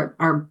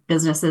 Our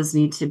businesses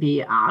need to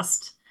be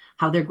asked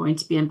how they're going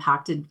to be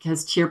impacted,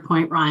 because to your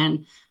point,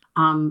 Ryan,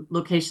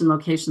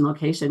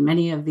 location.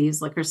 Many of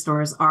these liquor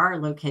stores are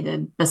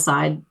located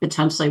beside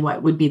potentially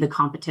what would be the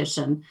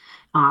competition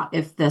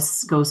if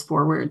this goes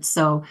forward.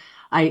 So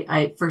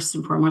I first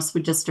and foremost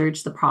would just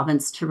urge the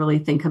province to really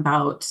think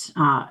about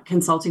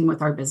consulting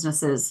with our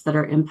businesses that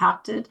are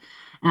impacted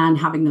and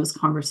having those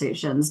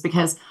conversations,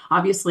 because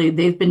obviously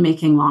they've been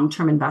making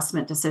long-term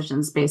investment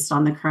decisions based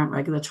on the current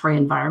regulatory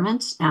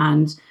environment.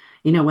 And,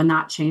 you know, when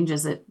that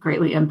changes, it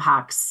greatly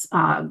impacts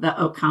the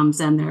outcomes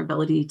and their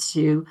ability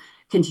to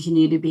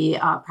continue to be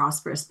a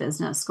prosperous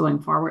business going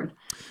forward.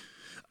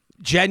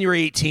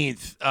 January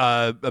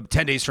 18th,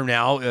 10 days from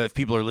now, if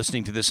people are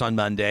listening to this on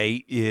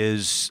Monday,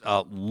 is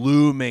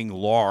looming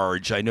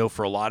large. I know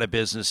for a lot of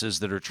businesses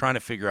that are trying to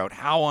figure out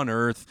how on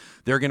earth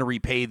they're going to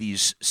repay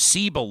these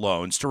CEBA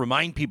loans. To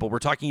remind people, we're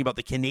talking about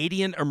the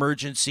Canadian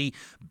Emergency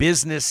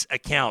Business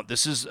Account.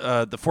 This is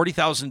the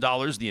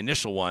 $40,000, the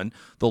initial one,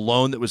 the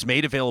loan that was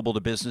made available to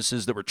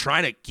businesses that were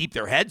trying to keep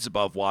their heads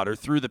above water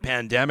through the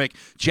pandemic.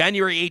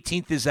 January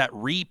 18th is that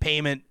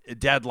repayment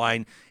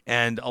deadline.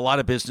 And a lot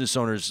of business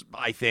owners,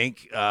 I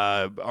think,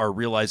 are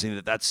realizing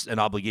that that's an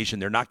obligation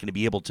they're not going to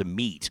be able to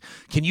meet.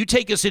 Can you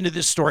take us into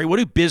this story? What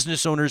do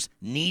business owners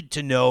need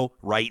to know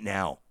right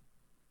now?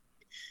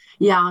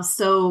 Yeah,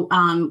 so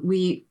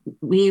we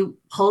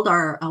pulled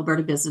our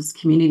Alberta business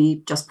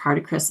community just prior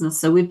to Christmas.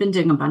 So we've been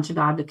doing a bunch of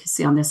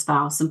advocacy on this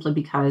file simply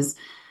because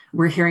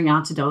we're hearing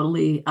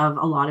anecdotally of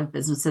a lot of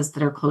businesses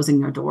that are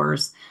closing their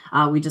doors.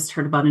 We just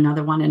heard about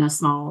another one in a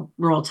small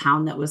rural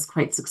town that was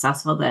quite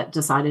successful that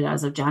decided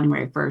as of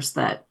January 1st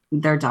that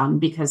they're done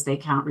because they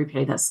can't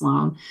repay this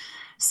loan.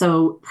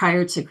 So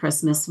prior to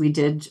Christmas, we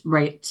did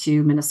write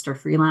to Minister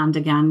Freeland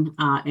again,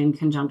 in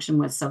conjunction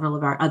with several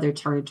of our other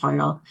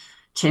territorial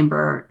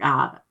chamber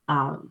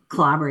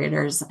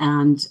collaborators,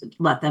 and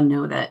let them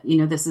know that,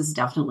 this is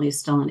definitely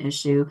still an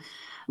issue.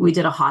 We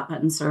did a hot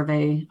button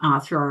survey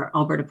through our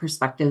Alberta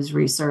Perspectives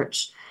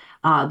research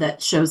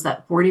that shows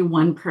that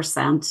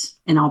 41%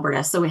 in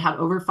Alberta, so we had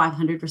over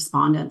 500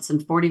 respondents, and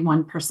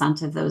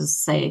 41% of those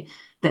say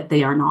that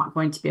they are not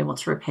going to be able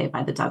to repay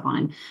by the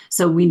deadline.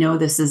 So we know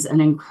this is an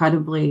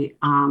incredibly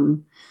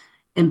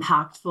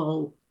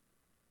impactful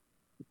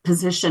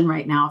position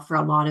right now for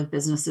a lot of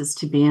businesses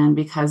to be in,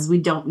 because we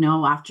don't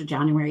know after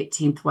January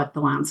 18th what the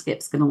landscape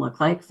is going to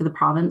look like for the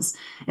province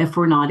if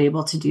we're not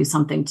able to do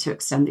something to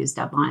extend these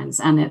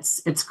deadlines. And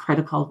it's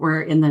critical.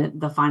 We're in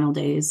the final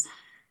days,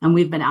 and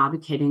we've been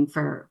advocating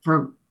for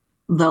over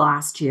the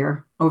last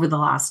year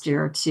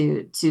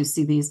to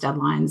see these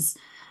deadlines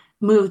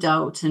moved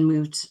out and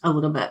moved a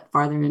little bit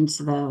farther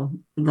into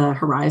the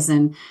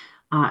horizon.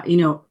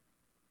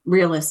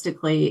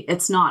 Realistically,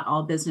 it's not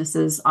all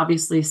businesses.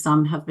 Obviously,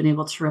 some have been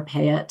able to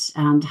repay it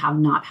and have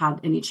not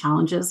had any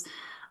challenges.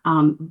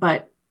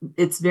 But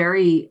it's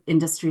very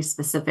industry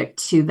specific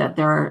too, that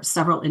there are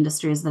several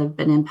industries that have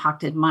been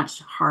impacted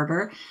much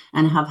harder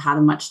and have had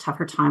a much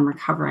tougher time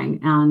recovering.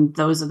 And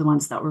those are the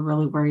ones that we're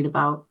really worried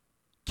about.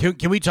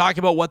 Can we talk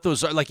about what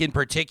those are, like in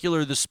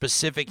particular, the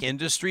specific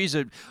industries?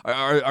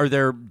 Are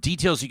there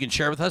details you can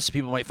share with us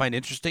people might find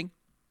interesting?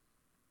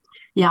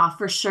 Yeah,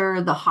 for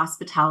sure. The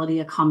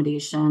hospitality,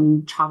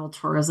 accommodation, travel,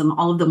 tourism,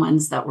 all of the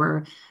ones that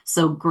were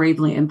so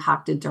gravely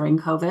impacted during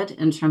COVID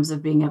in terms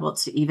of being able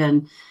to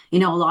even, a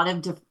lot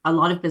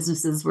of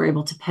businesses were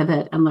able to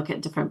pivot and look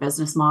at different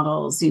business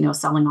models,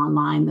 selling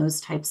online, those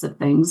types of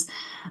things.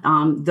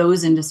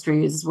 Those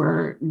industries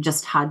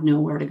just had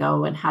nowhere to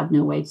go and had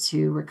no way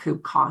to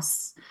recoup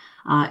costs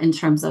in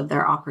terms of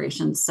their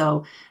operations.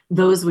 So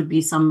those would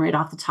be some right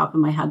off the top of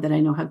my head that I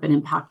know have been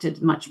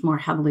impacted much more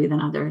heavily than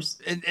others.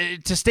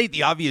 And to state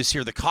the obvious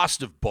here, the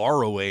cost of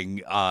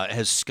borrowing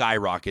has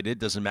skyrocketed.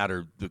 Doesn't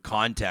matter the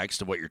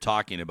context of what you're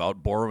talking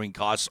about. Borrowing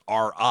costs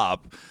are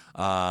up.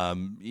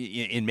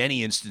 In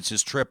many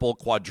instances, triple,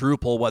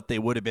 quadruple what they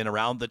would have been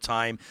around the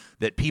time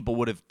that people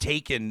would have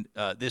taken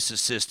this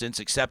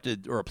assistance,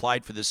 accepted or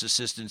applied for this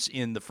assistance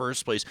in the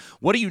first place.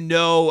 What do you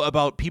know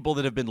about people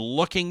that have been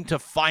looking to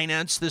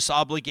finance this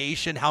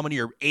obligation? How many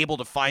are able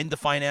to find the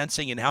financing,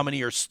 and how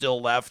many are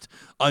still left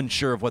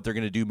unsure of what they're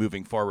going to do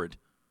moving forward?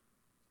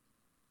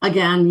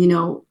 Again,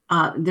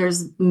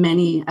 there's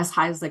many, as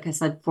high as, like I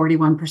said,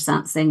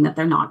 41% saying that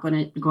they're not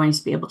going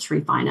to be able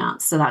to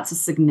refinance. So that's a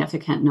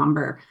significant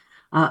number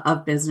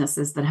of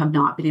businesses that have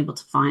not been able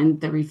to find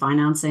the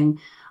refinancing.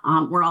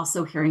 We're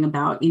also hearing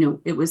about,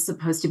 it was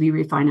supposed to be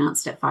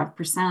refinanced at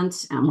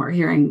 5%, and we're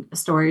hearing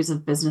stories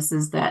of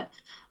businesses that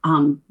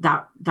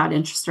that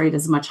interest rate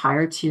is much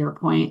higher, to your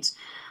point.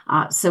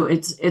 So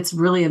it's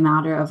really a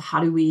matter of how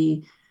do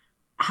we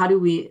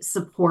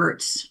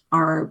support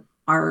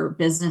our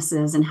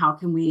businesses, and how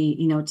can we,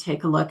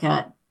 take a look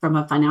at, from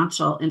a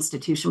financial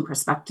institution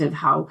perspective,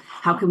 how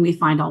can we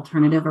find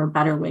alternative or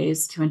better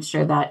ways to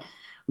ensure that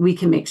we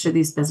can make sure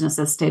these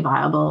businesses stay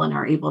viable and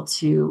are able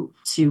to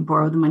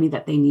borrow the money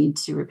that they need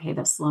to repay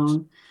this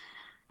loan.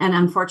 And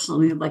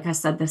unfortunately, like I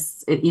said,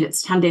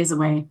 it's 10 days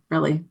away,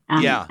 really.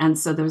 And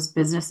so those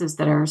businesses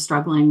that are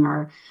struggling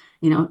are,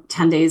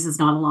 10 days is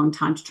not a long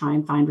time to try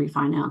and find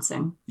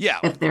refinancing. Yeah.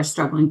 If they're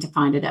struggling to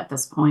find it at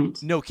this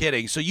point. No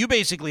kidding. So you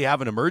basically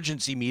have an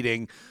emergency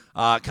meeting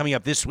coming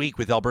up this week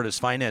with Alberta's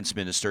finance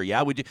minister.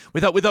 Yeah.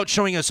 Without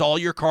showing us all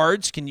your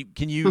cards, can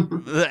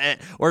you,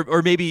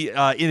 or maybe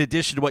in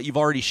addition to what you've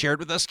already shared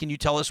with us, can you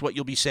tell us what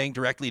you'll be saying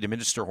directly to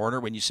Minister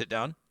Horner when you sit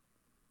down?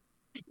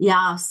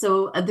 Yeah,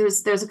 so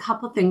there's a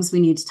couple of things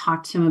we need to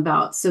talk to him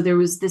about. So there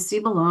was the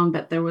CEBA loan,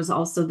 but there was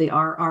also the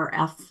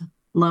RRF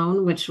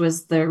loan, which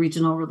was the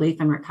Regional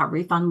Relief and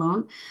Recovery Fund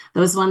loan.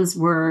 Those ones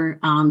were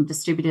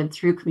distributed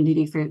through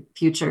Community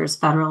Futures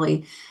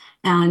federally,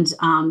 and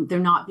they're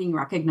not being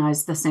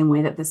recognized the same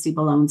way that the CEBA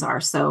loans are.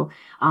 So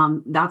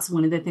that's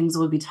one of the things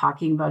we'll be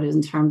talking about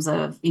in terms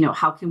of,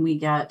 how can we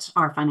get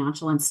our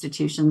financial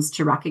institutions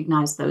to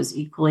recognize those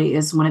equally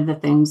is one of the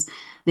things.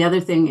 The other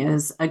thing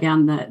is,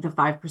 again, the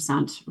 5%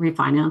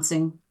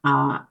 refinancing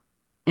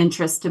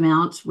interest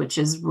amount, which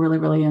is really,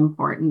 really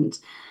important.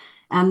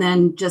 And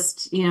then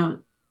just,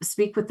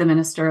 speak with the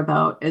minister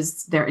about,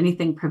 is there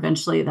anything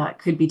provincially that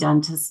could be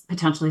done to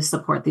potentially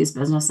support these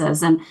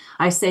businesses? And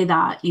I say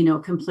that,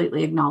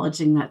 completely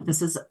acknowledging that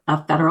this is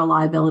a federal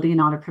liability,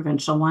 not a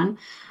provincial one.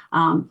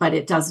 But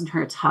it doesn't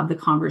hurt to have the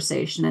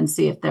conversation and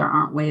see if there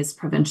aren't ways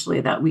provincially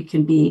that we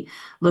can be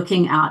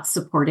looking at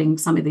supporting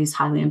some of these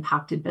highly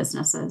impacted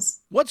businesses.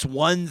 What's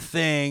one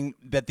thing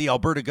that the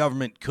Alberta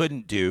government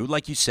couldn't do?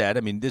 Like you said,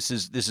 I mean, this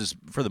is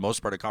for the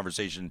most part a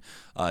conversation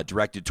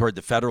directed toward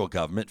the federal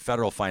government,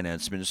 federal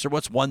finance minister.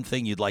 What's one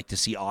thing you'd like to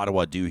see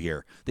Ottawa do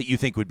here that you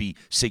think would be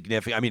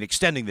significant? I mean,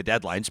 extending the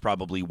deadline's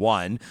probably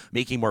one.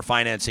 Making more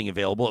financing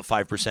available at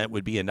 5%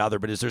 would be another.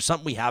 But is there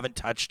something we haven't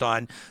touched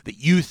on that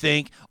you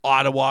think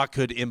Ottawa law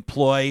could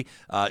employ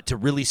to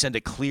really send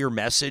a clear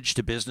message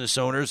to business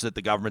owners that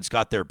the government's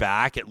got their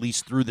back, at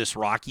least through this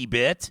rocky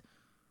bit?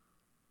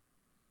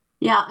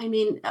 Yeah, I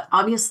mean,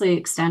 obviously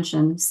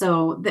extension.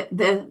 So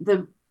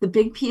the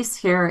big piece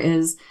here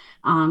is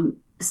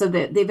so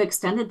that they've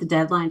extended the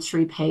deadline to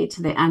repay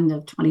to the end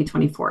of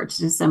 2024, to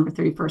December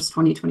 31st,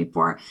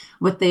 2024.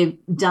 What they've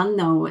done,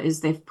 though, is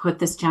they've put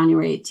this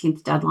January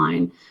 18th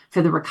deadline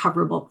for the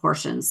recoverable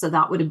portion. So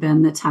that would have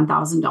been the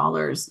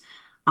 $10,000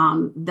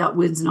 that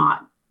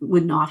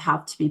would not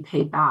have to be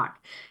paid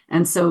back.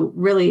 And so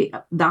really,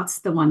 that's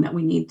the one that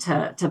we need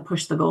to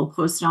push the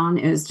goalpost on,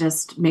 is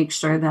just make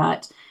sure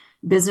that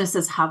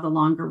businesses have the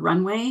longer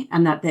runway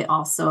and that they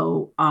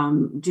also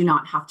do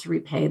not have to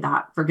repay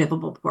that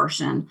forgivable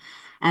portion.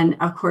 And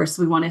of course,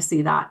 we want to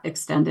see that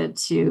extended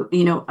to,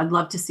 I'd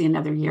love to see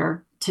another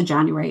year to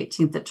January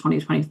 18th of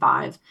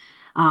 2025,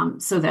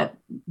 so that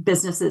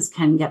businesses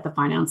can get the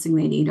financing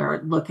they need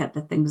or look at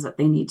the things that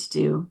they need to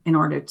do in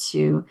order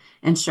to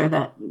ensure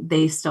that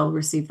they still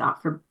receive that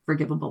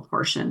forgivable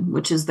portion,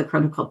 which is the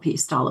critical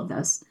piece to all of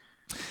this.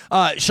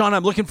 Sean,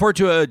 I'm looking forward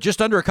to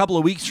just under a couple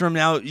of weeks from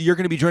now. You're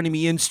going to be joining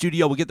me in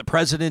studio. We'll get the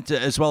president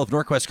as well of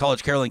Norquest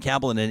College, Carolyn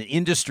Campbell, and an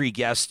industry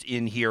guest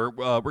in here.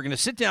 We're going to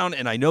sit down,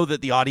 and I know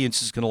that the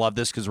audience is going to love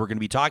this because we're going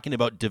to be talking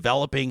about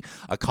developing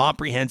a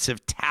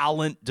comprehensive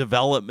talent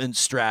development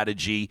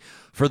strategy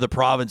for the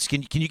province.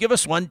 Can you give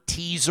us one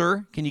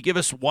teaser? Can you give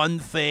us one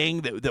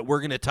thing that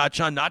we're going to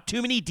touch on? Not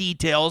too many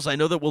details. I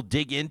know that we'll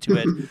dig into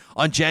it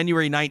on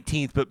January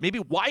 19th, but maybe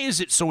why is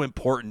it so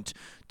important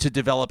to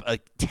develop a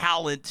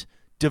talent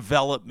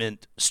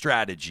development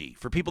strategy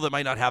for people that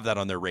might not have that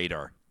on their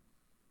radar?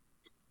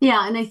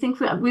 Yeah, and I think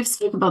we've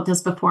spoken about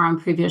this before on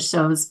previous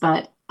shows,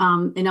 but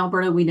in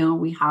Alberta, we know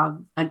we have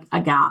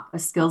a gap, a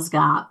skills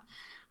gap,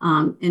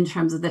 in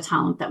terms of the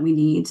talent that we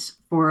need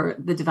for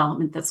the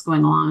development that's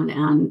going on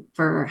and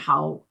for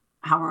how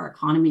our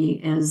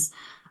economy is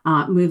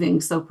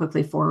moving so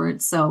quickly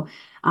forward. So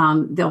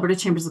the Alberta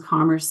Chambers of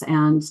Commerce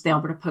and the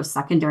Alberta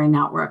Post-Secondary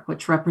Network,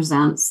 which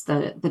represents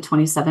the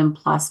 27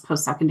 plus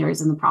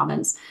post-secondaries in the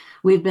province,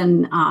 we've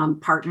been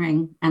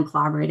partnering and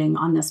collaborating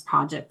on this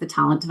project, the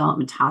Talent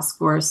Development Task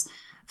Force,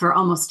 for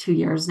almost 2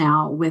 years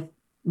now, with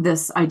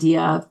this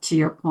idea of, to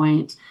your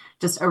point,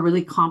 just a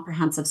really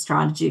comprehensive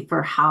strategy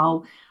for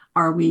how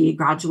are we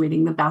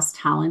graduating the best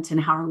talent and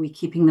how are we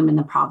keeping them in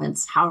the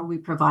province? How are we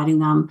providing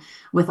them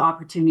with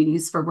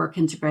opportunities for work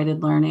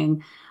integrated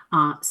learning,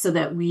 so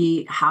that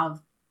we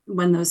have,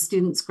 when those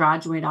students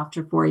graduate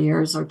after 4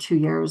 years or 2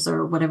 years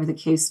or whatever the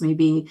case may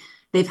be,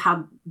 they've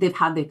had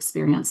the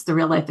experience, the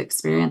real life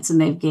experience, and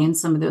they've gained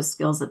some of those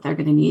skills that they're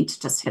going to need to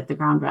just hit the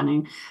ground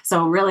running.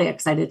 So really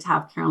excited to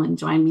have Carolyn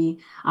join me.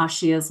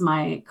 She is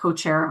my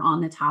co-chair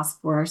on the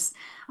task force,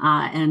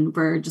 and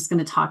we're just going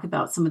to talk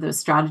about some of those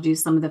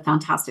strategies, some of the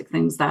fantastic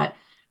things that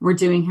we're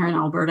doing here in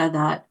Alberta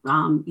that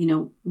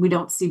we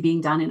don't see being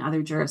done in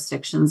other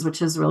jurisdictions,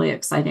 which is really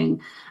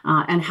exciting,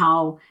 and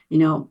how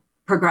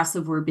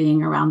progressive we're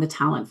being around the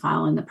talent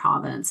file in the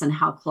province, and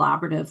how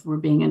collaborative we're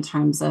being in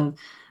terms of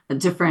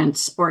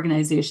different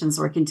organizations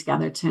working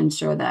together to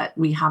ensure that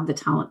we have the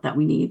talent that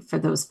we need for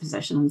those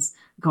positions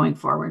going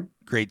forward.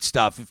 Great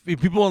stuff.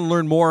 If people want to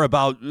learn more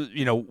about,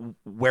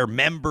 where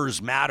members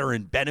matter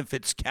and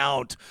benefits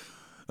count,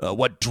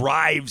 what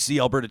drives the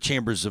Alberta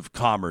Chambers of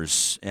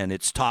Commerce and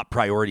its top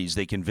priorities,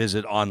 they can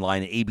visit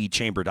online at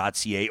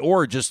abchamber.ca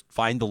or just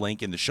find the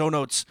link in the show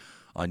notes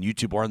on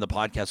YouTube or on the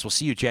podcast. We'll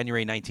see you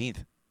January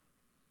 19th.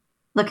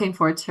 Looking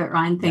forward to it,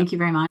 Ryan. Thank you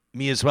very much.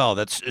 Me as well.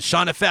 That's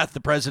Shauna Feth,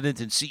 the president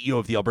and CEO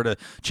of the Alberta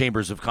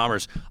Chambers of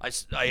Commerce. I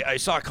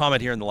saw a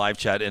comment here in the live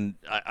chat, and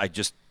I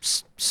just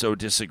so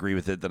disagree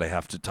with it that I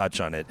have to touch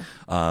on it.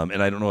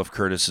 And I don't know if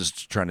Curtis is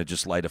trying to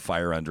just light a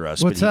fire under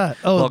us. What's that?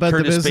 Oh, about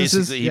Curtis the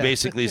businesses?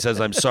 basically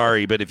says, I'm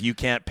sorry, but if you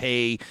can't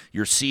pay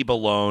your CEBA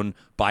loan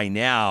by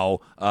now,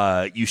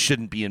 you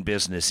shouldn't be in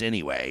business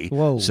anyway.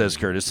 Whoa. Says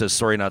Curtis. Says,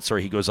 sorry, not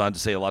sorry. He goes on to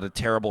say a lot of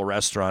terrible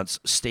restaurants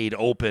stayed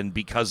open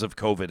because of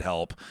COVID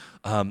help.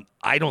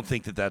 I don't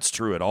think that that's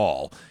true at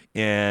all.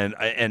 And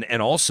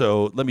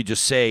also, let me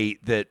just say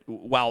that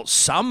while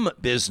some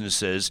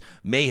businesses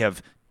may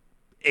have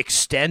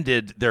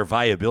extended their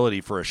viability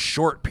for a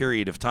short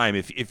period of time,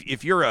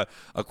 if you're a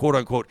quote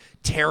unquote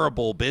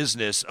terrible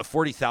business, a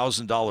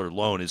 $40,000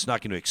 loan is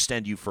not going to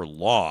extend you for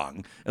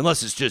long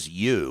unless it's just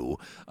you.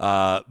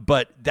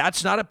 But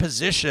that's not a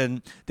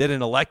position that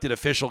an elected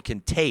official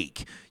can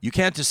take. You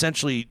can't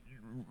essentially,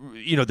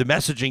 the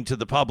messaging to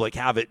the public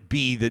have it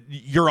be that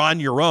you're on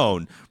your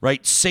own,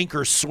 right? Sink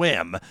or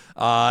swim.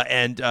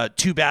 And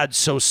too bad,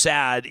 so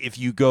sad if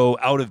you go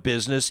out of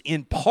business,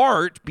 in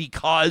part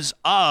because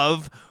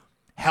of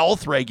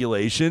health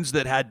regulations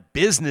that had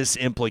business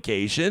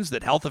implications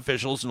that health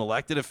officials and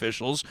elected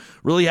officials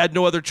really had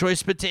no other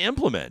choice but to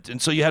implement.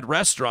 And so you had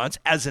restaurants,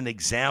 as an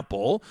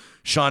example.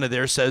 Shauna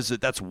there says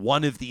that that's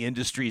one of the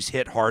industries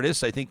hit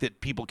hardest. I think that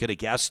people could have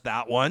guessed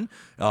that one.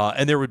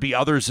 And there would be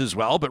others as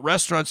well. But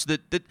restaurants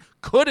that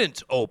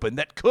couldn't open,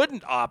 that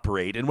couldn't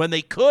operate. And when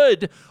they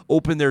could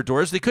open their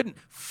doors, they couldn't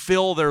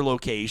fill their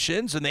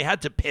locations, and they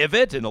had to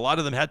pivot, and a lot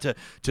of them had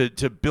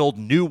to build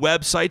new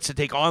websites to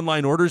take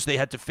online orders. They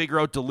had to figure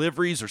out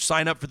deliveries or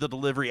sign up for the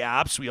delivery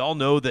apps. We all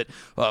know that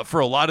for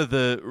a lot of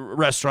the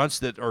restaurants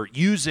that are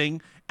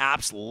using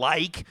apps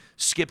like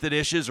Skip the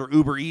Dishes or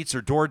Uber Eats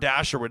or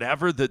DoorDash or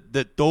whatever,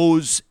 that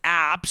those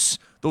apps,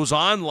 those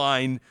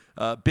online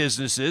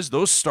businesses,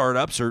 those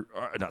startups are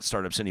not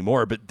startups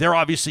anymore, but they're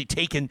obviously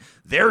taking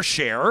their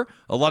share.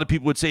 A lot of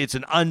people would say it's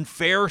an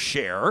unfair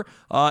share,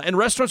 and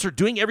restaurants are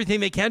doing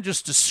everything they can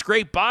just to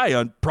scrape by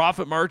on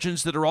profit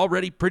margins that are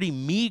already pretty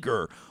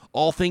meager,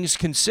 all things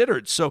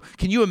considered. So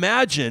can you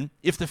imagine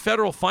if the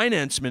federal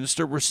finance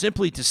minister were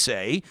simply to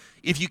say,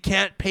 if you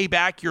can't pay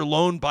back your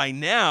loan by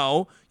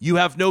now, you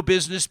have no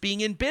business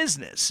being in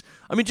business?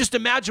 I mean, just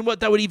imagine what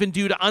that would even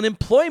do to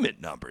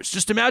unemployment numbers.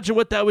 Just imagine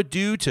what that would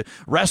do to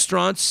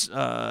restaurants,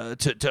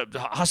 to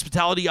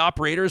hospitality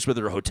operators,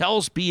 whether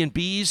hotels,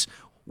 B&Bs,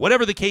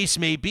 whatever the case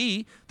may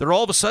be. They're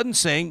all of a sudden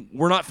saying,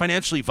 we're not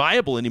financially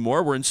viable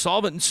anymore. We're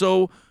insolvent, and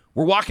so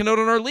we're walking out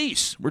on our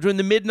lease. We're doing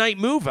the midnight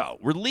move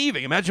out. We're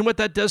leaving. Imagine what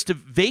that does to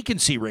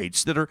vacancy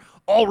rates that are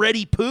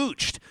already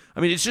pooched.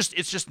 I mean, it's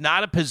just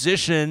not a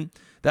position,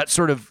 that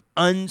sort of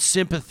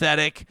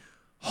unsympathetic,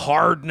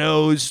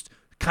 hard-nosed,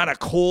 kind of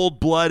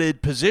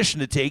cold-blooded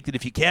position to take, that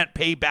if you can't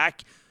pay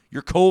back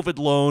your COVID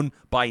loan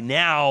by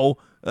now,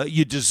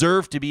 you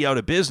deserve to be out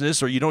of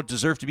business, or you don't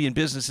deserve to be in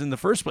business in the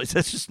first place.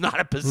 That's just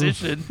not a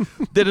position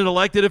that an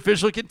elected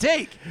official can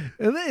take.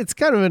 It's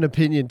kind of an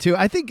opinion, too.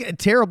 I think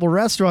terrible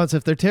restaurants,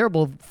 if they're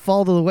terrible,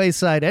 fall to the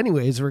wayside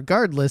anyways,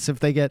 regardless if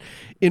they get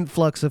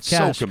influx of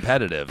cash. So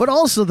competitive. But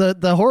also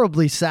the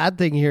horribly sad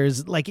thing here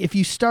is, like, if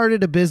you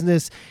started a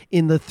business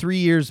in the 3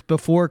 years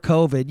before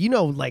COVID, you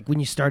know, like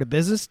when you start a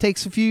business, it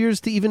takes a few years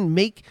to even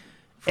make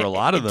for a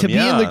lot of them, to be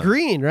in the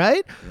green,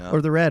 right? Yeah.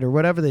 Or the red, or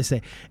whatever they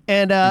say.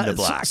 And the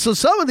black. So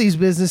some of these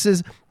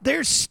businesses,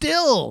 they're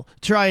still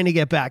trying to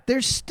get back.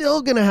 They're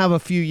still going to have a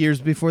few years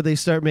before they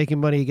start making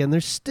money again. They're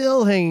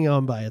still hanging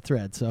on by a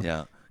thread. So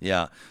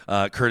Yeah.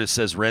 Curtis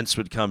says rents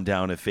would come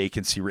down if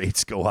vacancy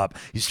rates go up.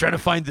 He's trying to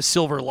find the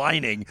silver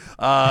lining.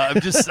 I'm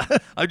just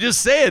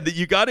saying that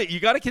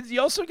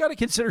you also got to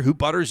consider who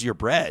butters your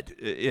bread,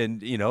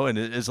 and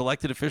as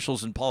elected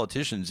officials and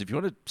politicians, if you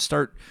want to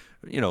start,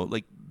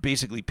 like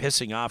basically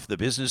pissing off the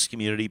business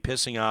community,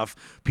 pissing off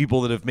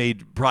people that have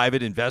made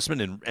private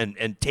investment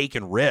and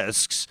taken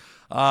risks,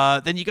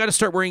 then you got to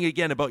start worrying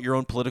again about your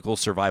own political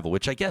survival,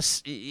 which I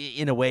guess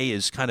in a way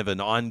is kind of an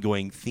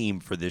ongoing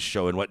theme for this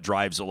show and what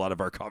drives a lot of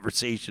our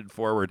conversation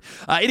forward.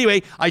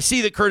 Anyway, I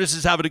see that Curtis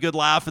is having a good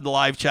laugh in the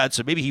live chat,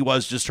 so maybe he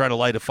was just trying to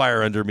light a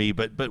fire under me,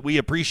 but we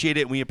appreciate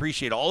it, and we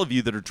appreciate all of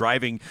you that are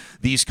driving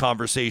these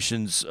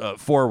conversations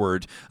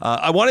forward.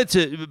 I wanted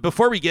to,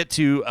 before we get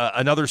to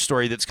another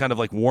story that's kind of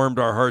like warmed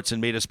our hearts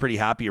and made us pretty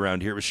happy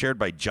around here, it was shared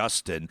by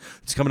Justin.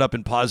 It's coming up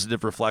in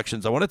Positive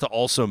Reflections. I wanted to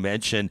also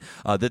mention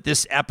that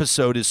this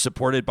episode is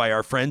supported by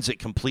our friends at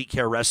Complete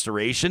Care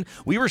Restoration.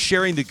 We were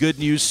sharing the good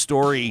news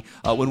story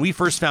when we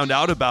first found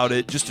out about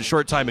it just a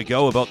short time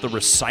ago, about the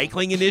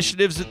recycling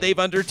initiatives that they've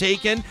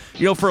undertaken.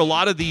 For a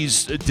lot of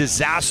these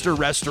disaster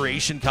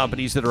restoration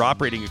companies that are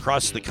operating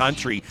across the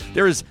country,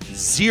 there is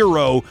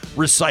zero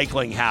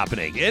recycling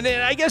happening. And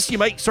I guess you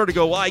might sort of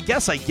go, well, I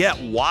guess I get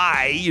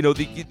why. You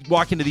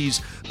walk into these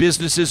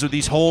businesses or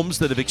these homes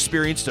that have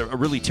experienced a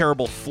really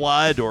terrible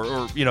flood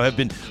or have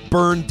been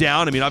burned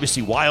down. I mean,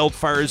 obviously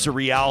wildfire is a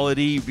reality.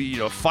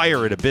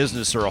 Fire at a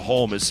business or a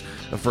home is,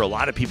 for a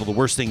lot of people, the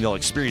worst thing they'll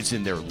experience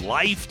in their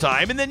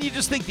lifetime. And then you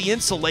just think the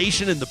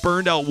insulation and the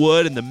burned out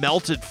wood and the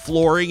melted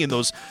flooring and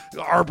those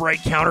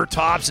Arborite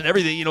countertops and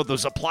everything,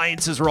 those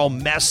appliances are all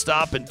messed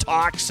up and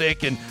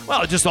toxic, and,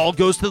 well, it just all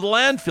goes to the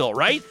landfill,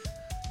 right?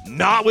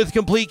 Not with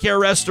Complete Care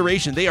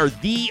Restoration. They are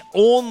the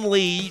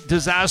only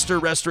disaster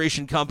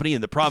restoration company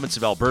in the province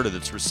of Alberta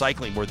that's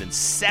recycling more than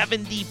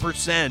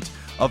 70%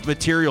 of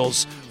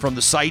materials from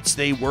the sites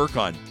they work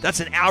on. That's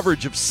an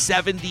average of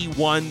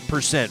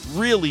 71%.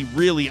 Really,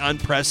 really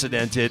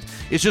unprecedented.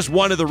 It's just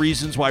one of the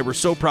reasons why we're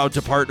so proud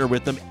to partner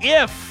with them.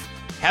 If,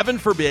 heaven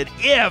forbid,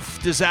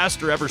 if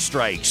disaster ever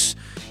strikes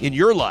in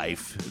your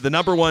life, the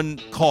number one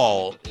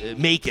call,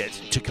 make it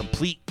to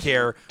Complete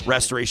Care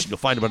Restoration. You'll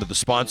find them under the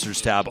sponsors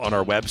tab on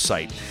our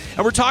website.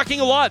 And we're talking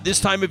a lot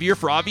this time of year,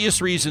 for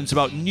obvious reasons,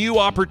 about new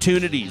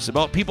opportunities,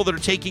 about people that are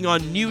taking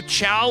on new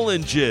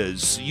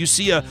challenges. You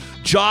see a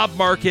job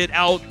market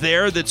out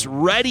there that's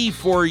ready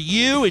for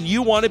you, and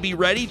you want to be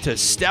ready to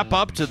step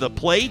up to the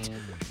plate.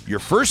 Your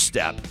first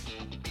step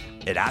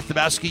at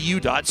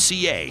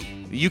athabascau.ca.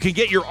 You can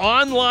get your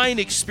online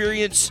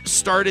experience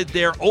started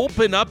there.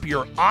 Open up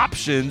your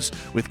options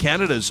with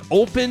Canada's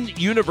Open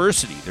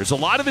University. There's a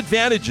lot of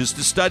advantages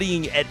to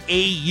studying at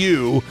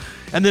AU.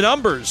 And the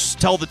numbers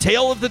tell the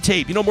tale of the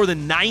tape. You know, more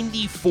than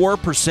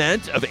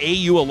 94% of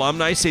AU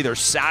alumni say they're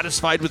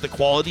satisfied with the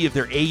quality of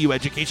their AU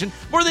education.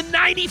 More than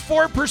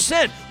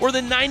 94%. More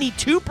than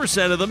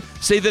 92% of them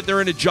say that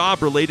they're in a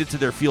job related to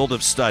their field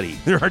of study.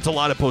 There aren't a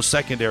lot of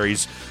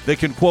post-secondaries that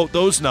can quote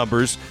those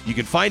numbers. You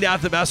can find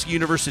Athabasca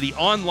University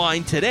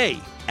online today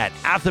at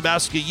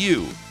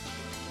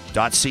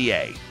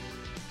athabascau.ca.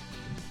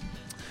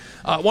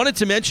 Wanted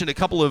to mention a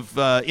couple of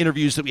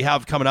interviews that we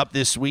have coming up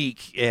this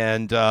week,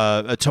 and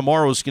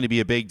tomorrow's going to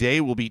be a big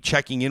day. We'll be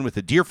checking in with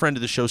a dear friend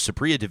of the show,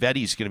 Supriya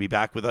Dwivedi, is going to be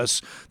back with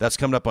us. That's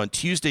coming up on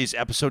Tuesday's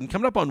episode, and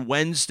coming up on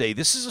Wednesday.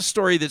 This is a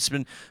story that's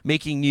been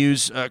making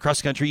news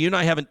across the country. You and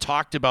I haven't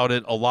talked about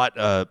it a lot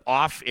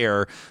off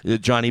air,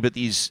 Johnny, but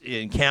these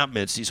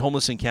encampments, these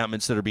homeless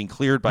encampments that are being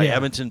cleared by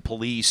Edmonton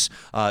police,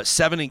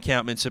 7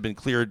 encampments have been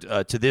cleared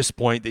to this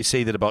point. They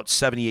say that about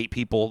 78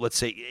 people, let's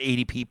say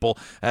 80 people,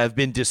 have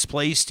been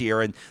displaced here.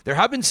 And there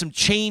have been some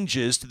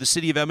changes to the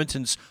City of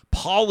Edmonton's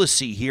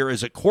policy here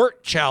as a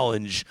court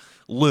challenge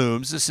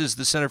looms. This is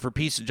the Center for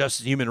Peace and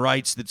Justice and Human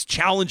Rights that's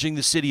challenging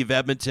the City of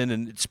Edmonton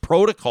and its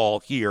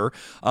protocol here.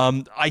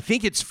 I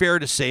think it's fair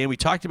to say, and we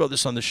talked about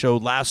this on the show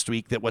last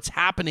week, that what's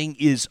happening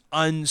is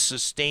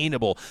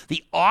unsustainable.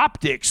 The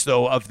optics,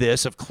 though, of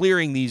this, of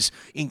clearing these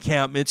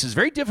encampments, is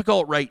very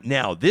difficult right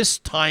now. This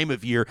time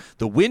of year,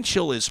 the wind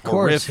chill is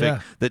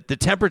horrific. The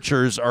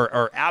temperatures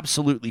are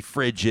absolutely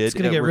frigid. It's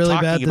going to get really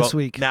bad this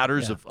week.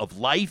 Matters of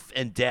life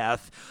and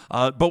death.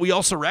 But we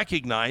also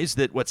recognize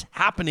that what's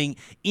happening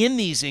in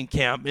these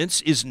encampments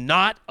is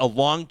not a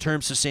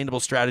long-term sustainable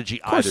strategy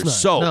either.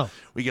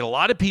 We get a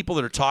lot of people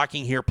that are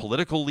talking here,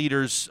 political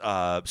leaders,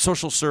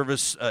 social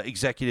service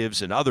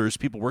executives, and others,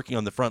 people working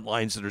on the front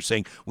lines that are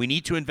saying we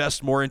need to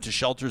invest more into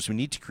shelters. We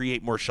need to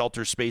create more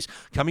shelter space.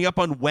 Coming up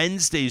on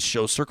Wednesday's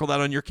show, circle that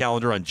on your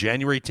calendar, on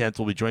January 10th,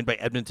 we'll be joined by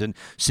Edmonton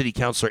City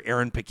Councillor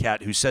Aaron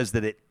Paquette, who says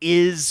that it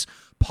is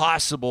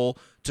possible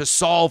to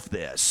solve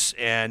this,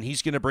 and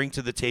he's going to bring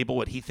to the table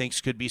what he thinks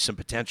could be some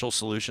potential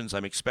solutions.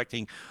 I'm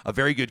expecting a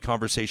very good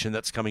conversation.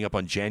 That's coming up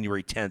on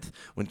January 10th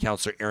when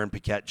Councillor Aaron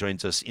Paquette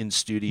joins us in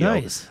studio.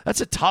 Nice. That's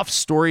a tough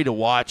story to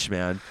watch,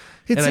 man.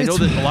 And I know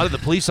that a lot of the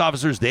police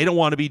officers, they don't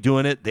want to be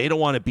doing it. They don't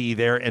want to be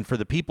there. And for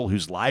the people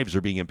whose lives are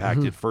being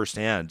impacted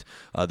firsthand,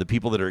 the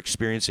people that are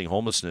experiencing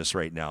homelessness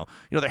right now,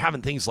 they're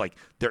having things like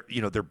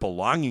their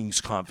belongings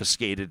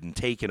confiscated and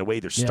taken away.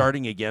 They're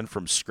starting again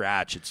from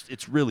scratch.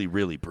 It's really,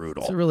 really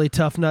brutal. It's a really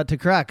tough nut to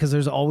crack because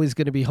there's always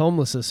going to be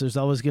homelessness. There's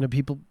always going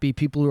to be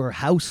people who are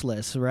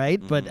houseless, right?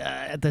 But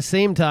at the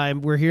same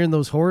time, we're hearing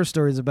those horror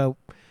stories about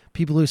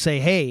people who say,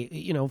 hey,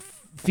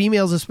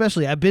 females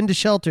especially, I've been to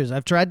shelters.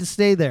 I've tried to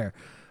stay there.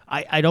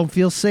 I don't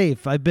feel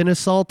safe. I've been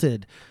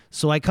assaulted.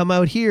 So I come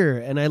out here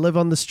and I live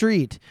on the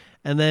street,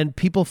 and then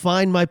people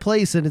find my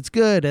place and it's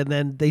good. And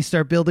then they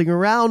start building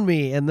around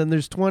me. And then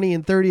there's 20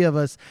 and 30 of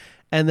us,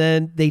 and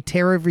then they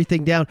tear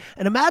everything down.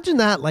 And imagine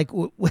that, like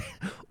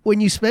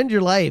when you spend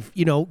your life,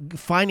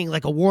 finding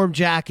like a warm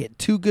jacket,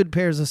 2 good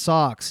pairs of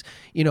socks,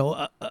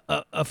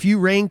 a few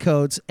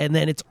raincoats, and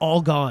then it's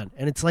all gone.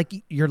 And it's like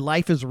your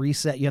life is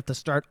reset. You have to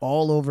start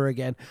all over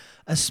again,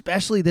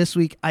 especially this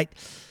week. I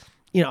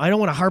don't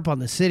want to harp on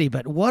the city,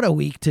 but what a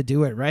week to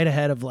do it right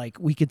ahead of, like,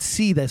 we could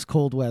see this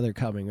cold weather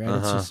coming,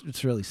 right?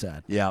 It's really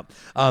sad. Yeah.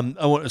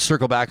 I want to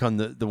circle back on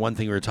the one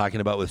thing we were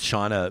talking about with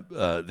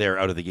Shauna there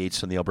out of the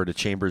gates on the Alberta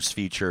Chambers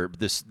feature.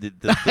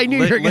 I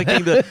knew you were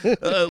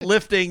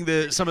lifting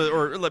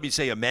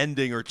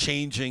amending or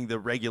changing the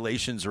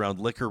regulations around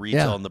liquor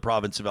retail in the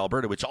province of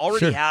Alberta, which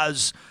already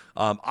has.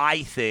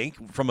 I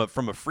think from a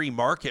free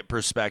market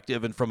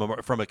perspective and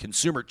from a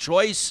consumer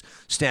choice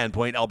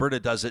standpoint, Alberta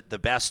does it the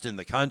best in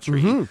the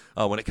country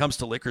when it comes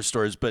to liquor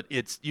stores. But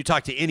you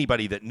talk to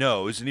anybody that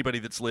knows, anybody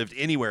that's lived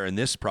anywhere in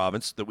this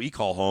province that we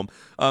call home.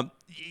 I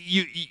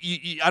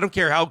don't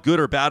care how good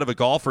or bad of a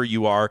golfer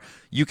you are,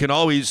 you can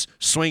always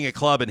swing a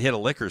club and hit a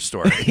liquor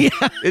store.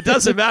 It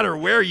doesn't matter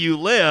where you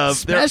live.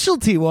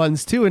 Specialty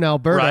ones too in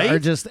Alberta are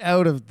just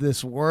out of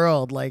this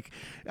world. Like,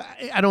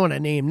 I don't want to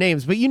name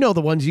names, but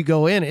the ones you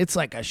go in, it's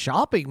like a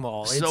shopping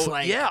mall.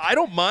 I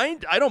don't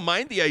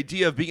mind the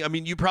idea of being. I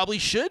mean, you probably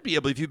should be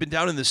able, if you've been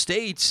down in the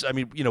States. I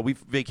mean,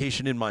 we've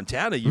vacationed in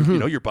Montana.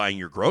 You're buying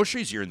your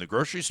groceries. You're in the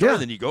grocery store,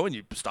 and then you go and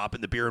you stop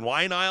in the beer and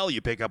wine aisle.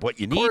 You pick up what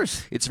you need.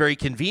 It's very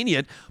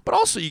convenient. But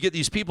also, you get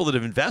these people that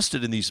have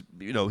invested in these,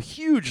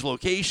 huge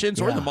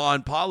locations or the ma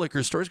and pa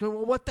liquor stores going,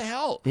 well, what the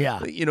hell?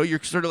 Yeah. You're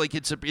sort of like,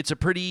 it's a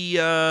pretty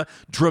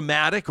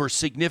dramatic or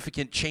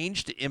significant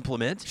change to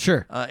implement.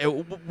 Sure.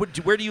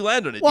 Where do you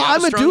land on it? Well,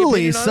 I'm a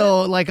dually,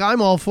 so like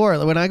I'm all for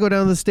it. When I go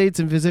down to the States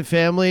and visit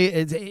family,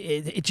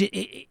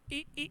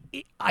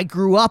 I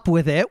grew up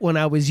with it when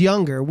I was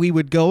younger. We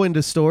would go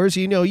into stores,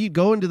 you'd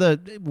go into the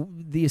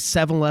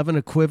 7-Eleven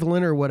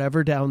equivalent or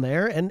whatever down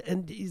there, and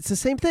it's the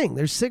same thing.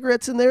 There's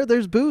cigarettes in there,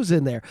 there's booze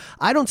in there.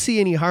 I don't see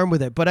any harm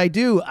with it, but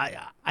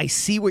I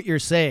see what you're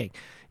saying.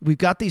 We've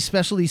got these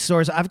specialty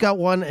stores. I've got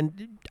one,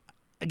 and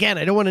again,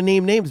 I don't want to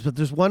name names, but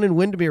there's one in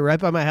Windermere right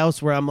by my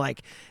house where I'm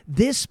like,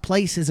 this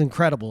place is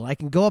incredible. I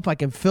can go up, I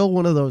can fill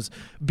one of those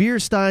beer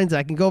steins,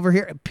 I can go over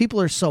here.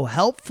 People are so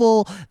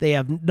helpful. They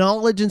have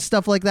knowledge and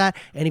stuff like that.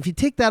 And if you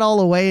take that all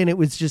away and it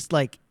was just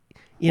like,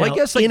 I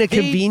guess like in a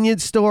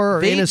convenience store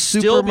or in a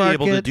supermarket, still be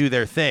able to do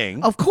their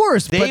thing. Of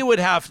course, they would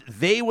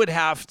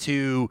have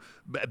to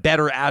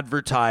better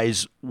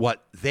advertise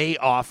what they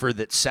offer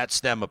that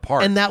sets them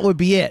apart, and that would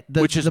be it.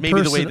 Which is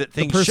maybe the way that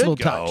things should go,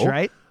 touch,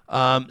 right?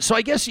 So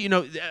I guess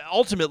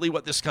ultimately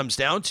what this comes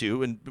down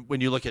to, and when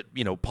you look at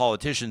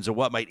politicians and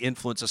what might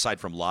influence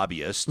aside from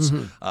lobbyists,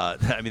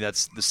 I mean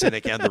that's the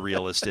cynic and the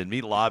realist in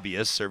me.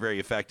 Lobbyists are very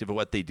effective at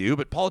what they do,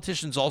 but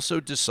politicians also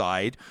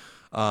decide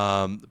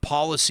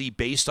policy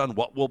based on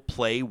what will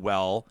play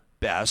well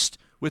best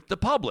with the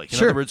public. In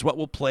other words, what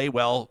will play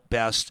well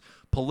best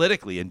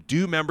politically. And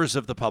do members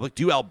of the public,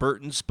 do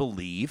Albertans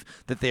believe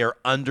that they are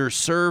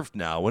underserved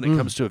now when it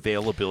comes to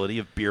availability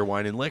of beer,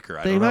 wine, and liquor?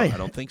 I don't know. I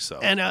don't think so.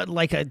 And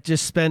like I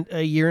just spent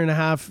a year and a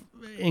half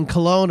in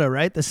Kelowna,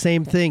 right? The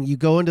same thing. You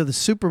go into the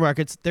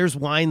supermarkets, there's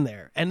wine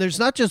there. And there's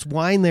not just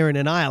wine there in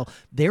an aisle.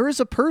 There is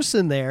a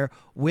person there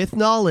with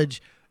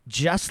knowledge,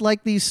 just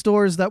like these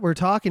stores that we're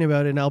talking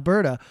about in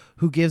Alberta,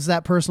 who gives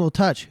that personal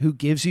touch, who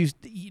gives you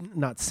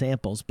not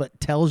samples, but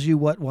tells you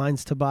what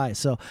wines to buy.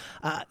 So,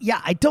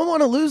 I don't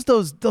want to lose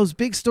those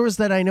big stores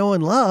that I know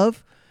and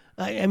love.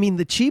 I mean,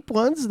 the cheap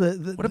ones.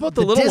 What about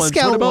the little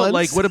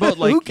ones? What about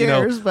Who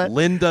cares,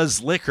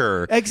 Linda's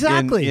Liquor?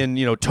 Exactly. In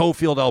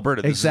Tofield,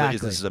 Alberta. This exactly.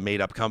 This is a made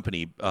up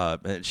company.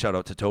 Shout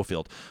out to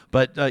Tofield.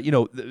 But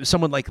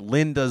someone like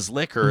Linda's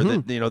Liquor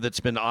that's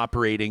been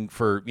operating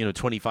for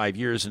 25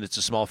 years, and it's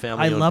a small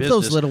family-owned business. I love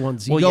those little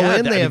ones. You go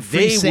in, they have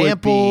free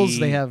samples.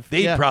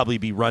 They'd probably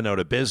be run out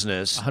of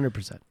business.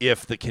 100%.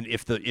 If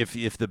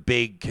the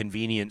big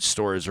convenience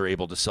stores are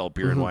able to sell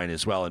beer and wine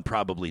as well, and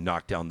probably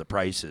knock down the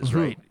prices,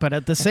 right? But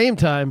at the same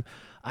time,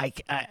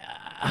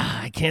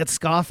 I can't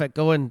scoff at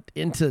going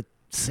into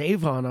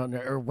Save-On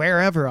or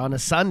wherever on a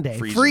Sunday.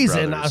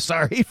 Freezing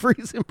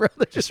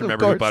Brothers. Just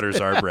remember who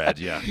butters our bread.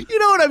 Yeah, you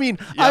know what I mean.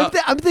 Yeah.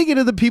 I'm thinking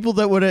of the people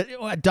that would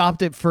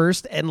adopt it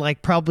first and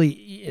like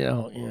probably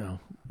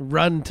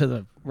run to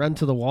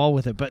the wall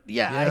with it. But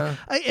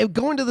I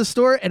going to the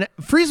store, and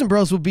Freezing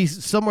Bros would be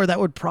somewhere that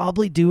would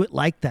probably do it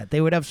like that.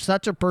 They would have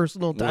such a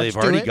personal touch. They've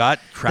already got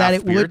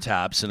craft beer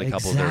taps in a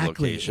couple of their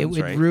locations.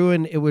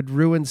 It would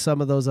ruin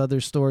some of those other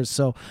stores.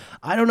 So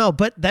I don't know.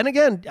 But then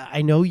again,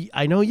 I know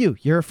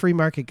you're a free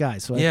market guy,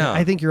 so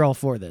I think you're all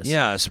for this.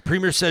 Yeah. So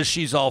Premier says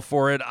she's all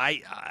for it.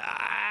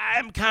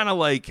 I'm kind of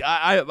like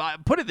I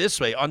put it this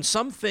way: on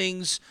some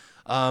things,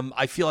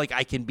 I feel like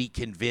I can be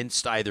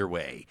convinced either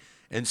way.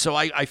 And so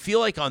I feel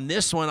like on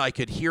this one, I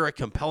could hear a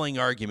compelling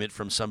argument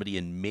from somebody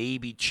and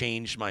maybe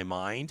change my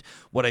mind.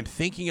 What I'm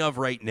thinking of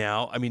right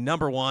now, I mean,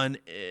 number one,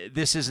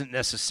 this isn't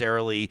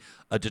necessarily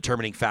a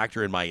determining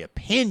factor in my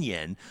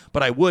opinion,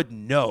 but I would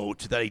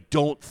note that I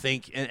don't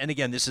think, and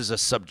again, this is a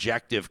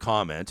subjective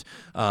comment,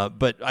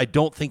 but I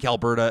don't think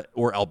Alberta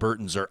or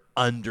Albertans are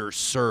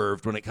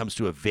underserved when it comes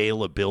to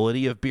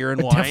availability of beer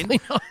and wine.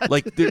 Definitely not.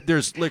 Like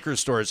there's liquor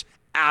stores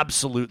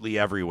absolutely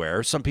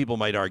everywhere. Some people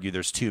might argue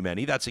there's too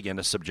many. That's again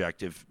a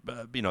subjective.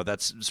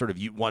 That's sort of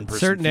one person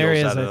certain feels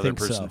areas, that, another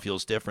person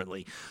feels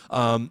differently.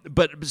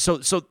 But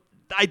so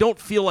I don't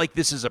feel like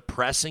this is a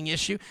pressing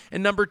issue.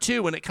 And number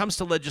two, when it comes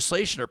to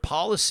legislation or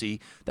policy,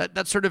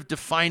 that sort of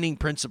defining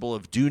principle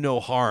of do no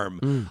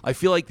harm, I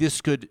feel like this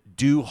could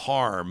do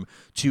harm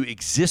to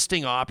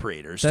existing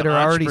operators, that to are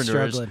already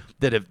entrepreneurs struggling,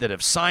 that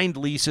have signed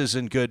leases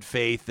in good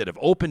faith, that have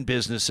opened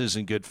businesses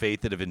in good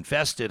faith, that have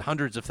invested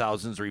hundreds of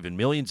thousands or even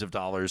millions of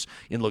dollars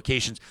in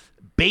locations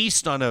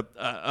based on a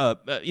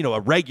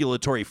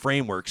regulatory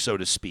framework, so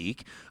to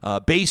speak,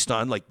 based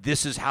on like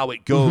this is how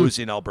it goes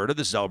in Alberta.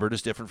 This is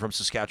Alberta's different from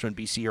Saskatchewan,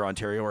 BC, or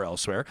Ontario, or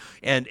elsewhere,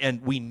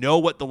 and we know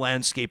what the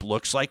landscape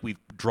looks like. We've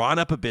drawn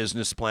up a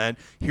business plan.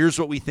 Here's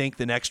what we think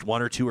the next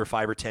 1 or 2 or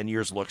 5 or 10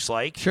 years looks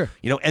like. Sure.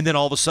 And then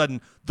all of a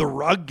sudden the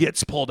rug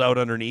gets pulled out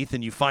underneath,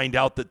 and you find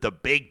out that the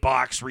big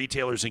box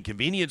retailers and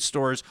convenience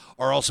stores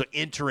are also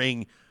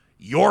entering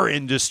your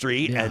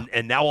industry,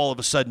 and now all of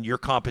a sudden your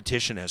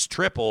competition has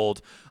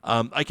tripled.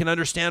 I can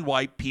understand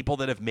why people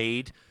that have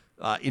made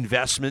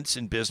investments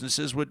in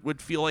businesses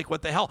would feel like,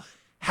 what the hell?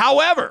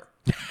 However,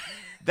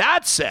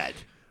 that said,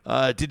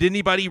 did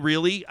anybody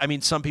really? I mean,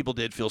 some people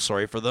did feel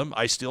sorry for them.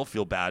 I still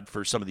feel bad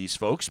for some of these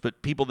folks,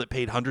 but people that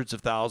paid hundreds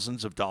of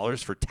thousands of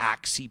dollars for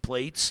taxi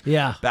plates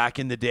back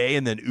in the day,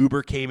 and then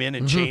Uber came in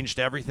and changed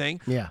everything.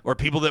 Yeah. Or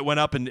people that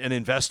went up and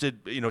invested,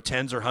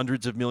 tens or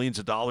hundreds of millions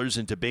of dollars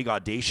into big,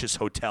 audacious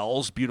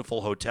hotels, beautiful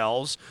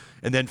hotels,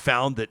 and then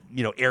found that,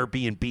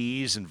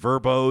 Airbnbs and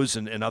Verbos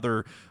and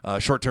other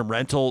short-term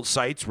rental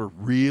sites were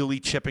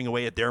really chipping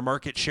away at their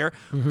market share.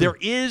 There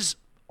is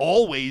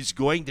always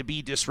going to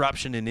be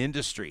disruption in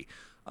industry.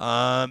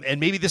 And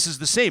maybe this is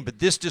the same, but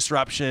this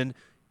disruption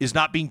is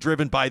not being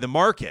driven by the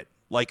market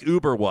like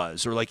Uber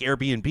was or like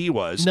Airbnb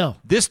was. No.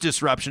 This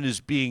disruption is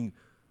being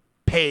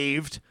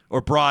paved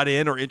or brought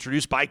in or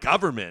introduced by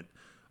government,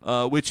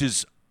 which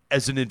is,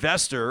 as an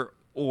investor,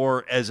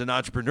 or as an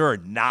entrepreneur,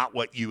 not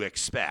what you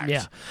expect.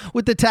 Yeah.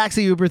 With the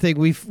taxi Uber thing,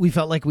 we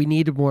felt like we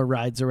needed more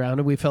rides around,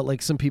 and we felt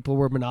like some people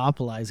were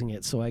monopolizing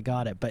it, so I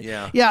got it. But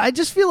yeah, I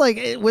just feel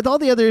like with all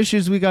the other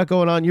issues we got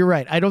going on, you're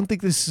right. I don't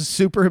think this is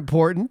super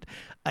important.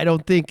 I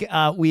don't think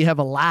we have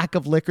a lack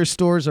of liquor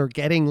stores or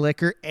getting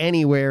liquor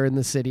anywhere in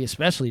the city,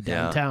 especially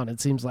downtown. It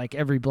seems like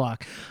every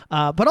block.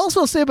 But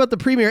also I'll say about the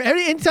premier,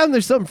 anytime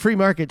there's some free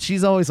market,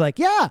 she's always like,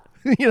 yeah,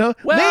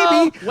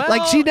 maybe.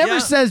 Like she never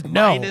says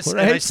no. Minus,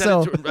 right? I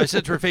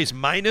said to her face,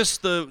 minus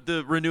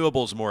the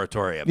renewables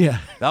moratorium. Yeah.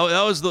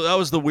 That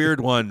was the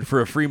weird one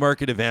for a free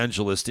market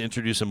evangelist to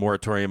introduce a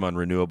moratorium on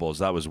renewables.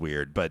 That was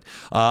weird. But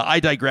I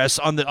digress.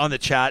 On the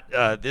chat,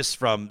 this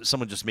from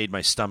someone just made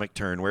my stomach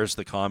turn. Where's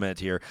the comment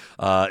here?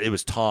 It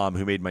was Tom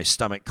who made my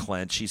stomach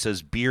clench. He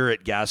says beer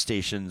at gas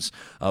stations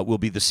will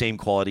be the same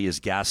quality as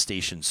gas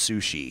station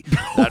sushi.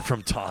 That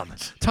from Tom.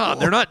 Tom,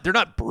 they're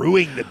not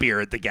brewing the beer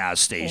at the gas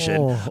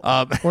station.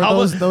 Or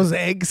those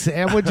egg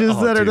sandwiches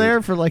that are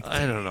there for like.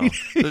 I don't know.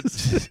 You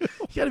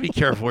got to be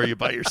careful where you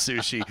buy your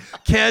sushi.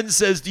 Ken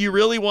says, do you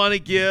really want to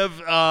give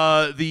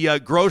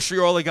the grocery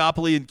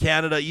oligopoly in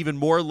Canada even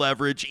more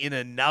leverage in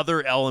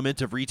another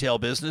element of retail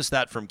business?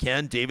 That from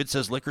Ken. David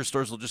says liquor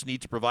stores will just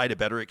need to provide a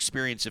better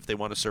experience if they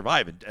want to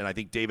survive. And I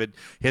think David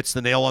hits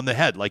the nail on the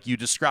head, like you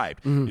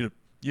described. Mm-hmm.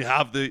 You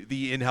have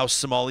the in-house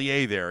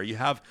sommelier there. You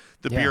have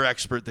the beer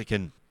expert that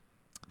can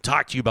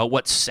talk to you about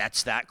what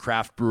sets that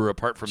craft brewer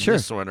apart from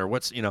this one, or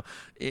what's,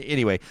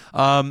 anyway,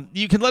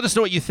 you can let us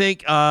know what you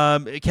think.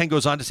 Ken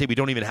goes on to say we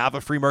don't even have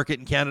a free market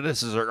in Canada.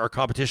 This is our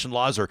competition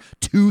laws are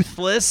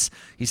toothless.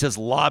 He says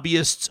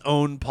lobbyists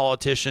own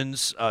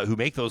politicians who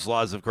make those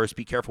laws. Of course,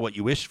 be careful what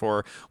you wish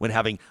for when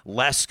having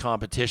less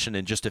competition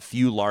and just a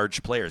few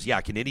large players. Yeah.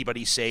 Can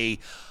anybody say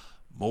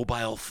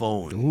mobile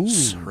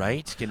phones? Ooh.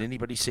 Right? Can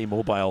anybody say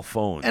mobile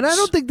phones? And I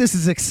don't think this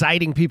is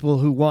exciting people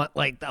who want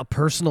like a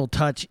personal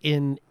touch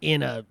in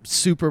a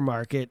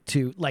supermarket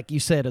to, like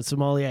you said, a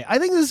sommelier. I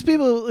think this is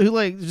people who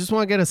like just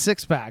want to get a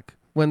 6-pack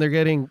when they're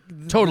getting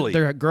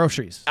their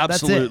groceries.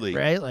 Absolutely.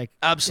 That's it, right?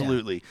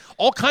 Absolutely. Yeah.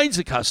 All kinds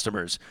of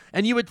customers.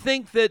 And you would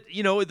think that,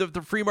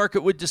 the free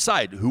market would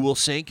decide who will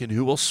sink and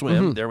who will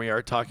swim. Mm-hmm. There we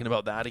are talking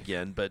about that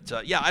again. But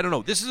I don't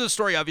know. This is a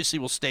story obviously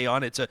will stay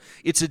on. It's a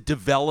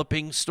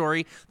developing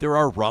story. There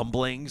are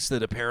rumblings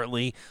that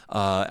apparently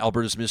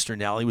Alberta's Mr.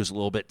 Nally was a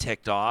little bit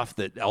ticked off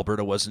that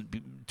Alberta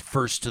wasn't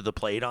first to the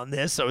plate on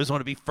this. I always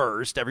want to be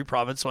first. Every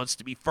province wants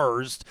to be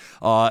first.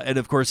 And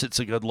of course it's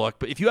a good look.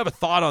 But if you have a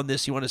thought on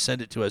this, you want to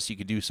send it to us, you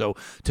can do so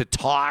to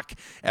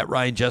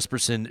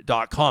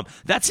talk@ryanjesperson.com.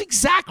 That's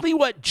exactly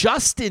what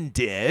Justin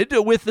did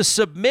with the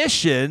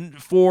submission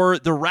for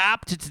the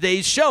wrap to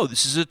today's show.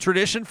 This is a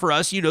tradition for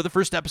us. The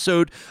first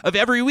episode of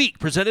every week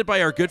presented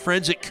by our good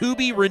friends at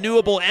Kuby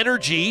Renewable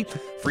Energy.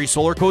 Free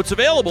solar quotes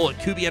available at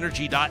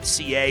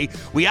kubyenergy.ca.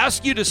 We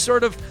ask you to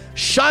sort of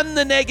shun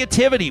the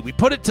negativity. We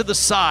put it to the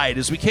side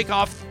as we kick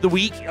off the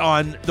week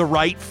on the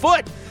right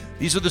foot.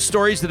 These are the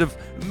stories that have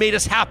made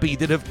us happy,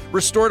 that have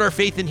restored our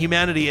faith in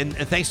humanity. And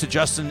thanks to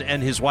Justin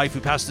and his wife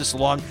who passed this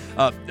along,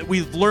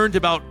 we've learned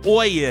about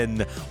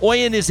Oyen.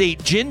 Oyen is a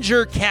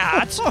ginger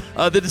cat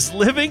that is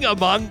living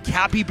among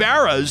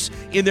capybaras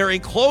in their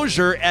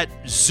enclosure at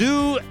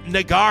Zoo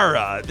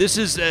Nagara. This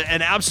is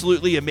an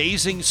absolutely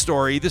amazing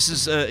story. This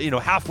is,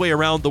 halfway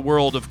around the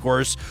world, of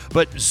course.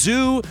 But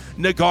Zoo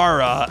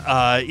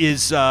Nagara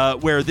is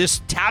where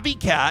this tabby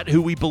cat,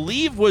 who we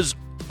believe was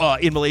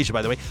in Malaysia,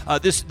 by the way.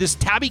 This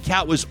tabby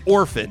cat was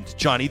orphaned,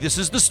 Johnny. This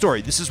is the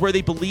story. This is where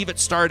they believe it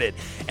started.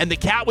 And the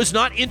cat was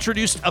not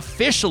introduced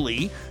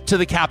officially to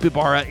the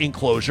capybara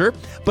enclosure,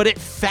 but it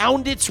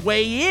found its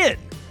way in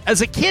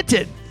as a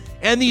kitten.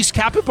 And these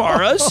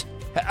capybaras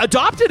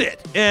adopted it.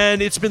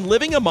 And it's been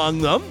living among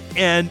them.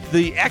 And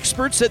the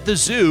experts at the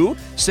zoo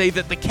say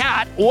that the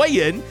cat,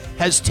 Oyen,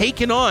 has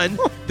taken on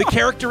the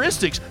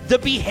characteristics, the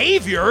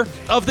behavior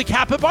of the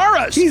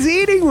capybaras. He's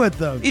eating with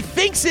them. It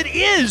thinks it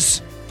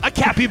is a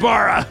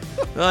capybara.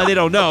 They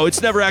don't know.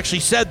 It's never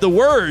actually said the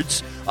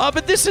words.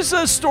 But this is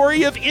a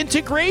story of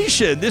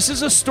integration. This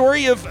is a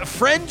story of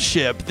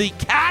friendship. The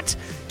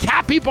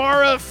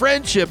cat-capybara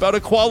friendship out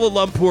of Kuala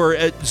Lumpur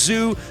at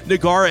Zoo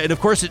Nagara. And, of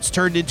course, it's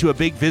turned into a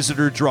big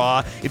visitor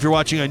draw. If you're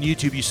watching on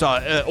YouTube, you saw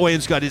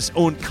Oyen's got his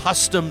own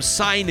custom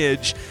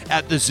signage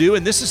at the zoo.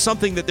 And this is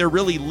something that they're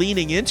really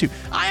leaning into.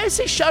 I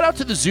say shout out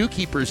to the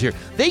zookeepers here.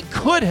 They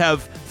could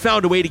have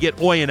found a way to get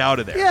Oyen out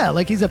of there. Yeah,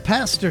 like he's a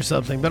pest or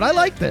something, but I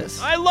like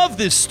this. I love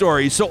this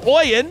story. So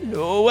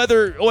Oyen,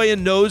 whether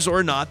Oyen knows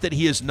or not that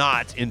he is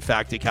not, in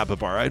fact, a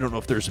capybara. I don't know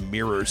if there's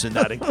mirrors in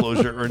that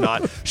enclosure or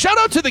not. Shout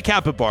out to the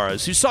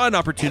capybaras who saw an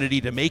opportunity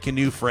to make a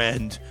new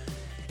friend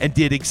and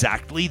did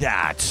exactly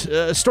that.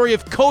 A story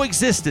of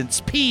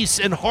coexistence, peace,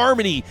 and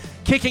harmony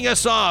kicking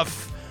us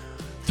off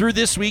through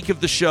this week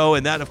of the show,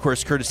 and that, of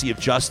course, courtesy of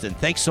Justin.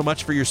 Thanks so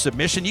much for your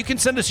submission. You can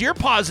send us your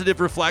positive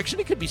reflection.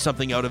 It could be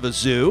something out of a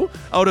zoo,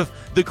 out of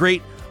the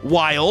great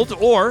wild,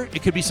 or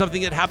it could be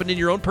something that happened in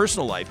your own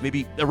personal life.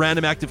 Maybe a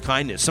random act of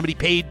kindness. Somebody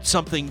paid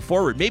something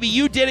forward. Maybe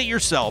you did it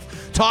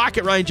yourself.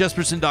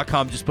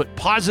 Talk@ryanjesperson.com. Just put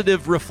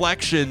positive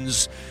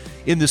reflections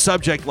in the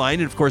subject line.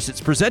 And of course,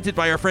 it's presented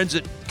by our friends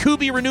at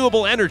Kubi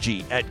Renewable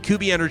Energy at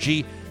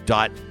kubienergy.ca.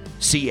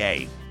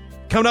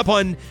 Coming up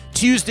on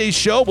Tuesday's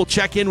show, we'll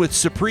check in with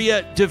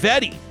Supriya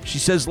Dwivedi. She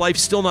says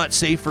life's still not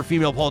safe for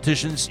female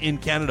politicians in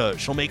Canada.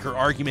 She'll make her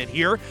argument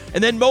here.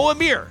 And then Mo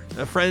Amir,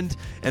 a friend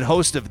and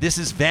host of This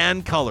is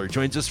Van Color,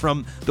 joins us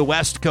from the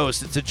West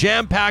Coast. It's a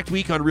jam-packed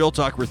week on Real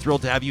Talk. We're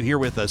thrilled to have you here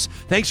with us.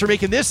 Thanks for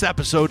making this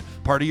episode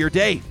part of your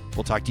day.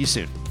 We'll talk to you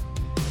soon.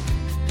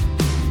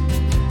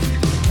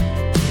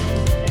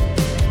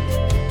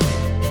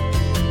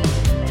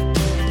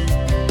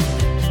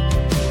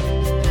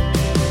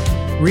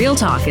 Real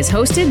Talk is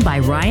hosted by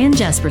Ryan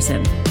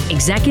Jesperson,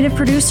 executive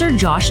producer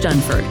Josh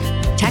Dunford,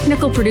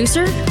 technical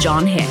producer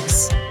John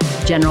Hicks,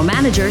 general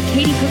manager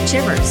Katie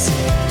Cook-Chivers,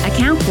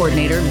 account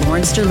coordinator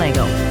Lawrence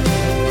Derlego,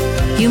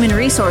 human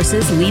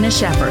resources Lena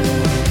Shepard,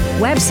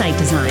 website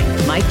design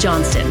Mike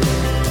Johnston,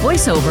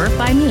 voiceover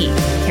by me,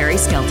 Carrie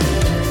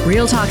Skelton.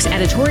 Real Talk's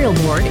editorial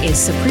board is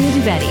Supriya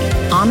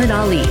Dwivedi, Ahmed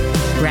Ali,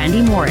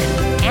 Brandy Morin,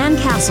 Ann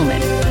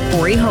Castleman,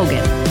 Corey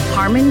Hogan,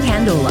 Harman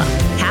Kandola,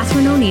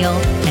 Catherine O'Neill,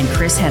 and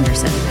Chris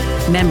Henderson.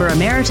 Member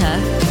Emerita,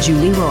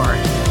 Julie Rohr.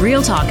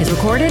 Real Talk is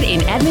recorded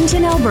in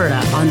Edmonton,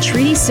 Alberta on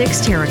Treaty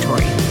 6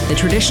 territory, the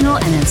traditional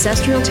and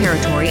ancestral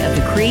territory of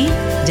the Cree,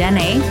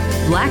 Dene,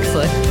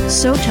 Blackfoot,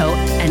 Saulteaux,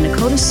 and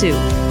Nakota Sioux,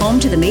 home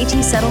to the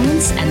Métis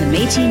settlements and the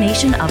Métis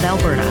Nation of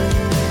Alberta.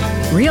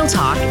 Real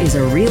Talk is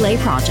a relay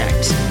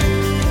project.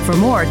 For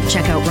more,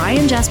 check out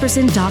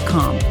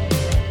ryanjesperson.com.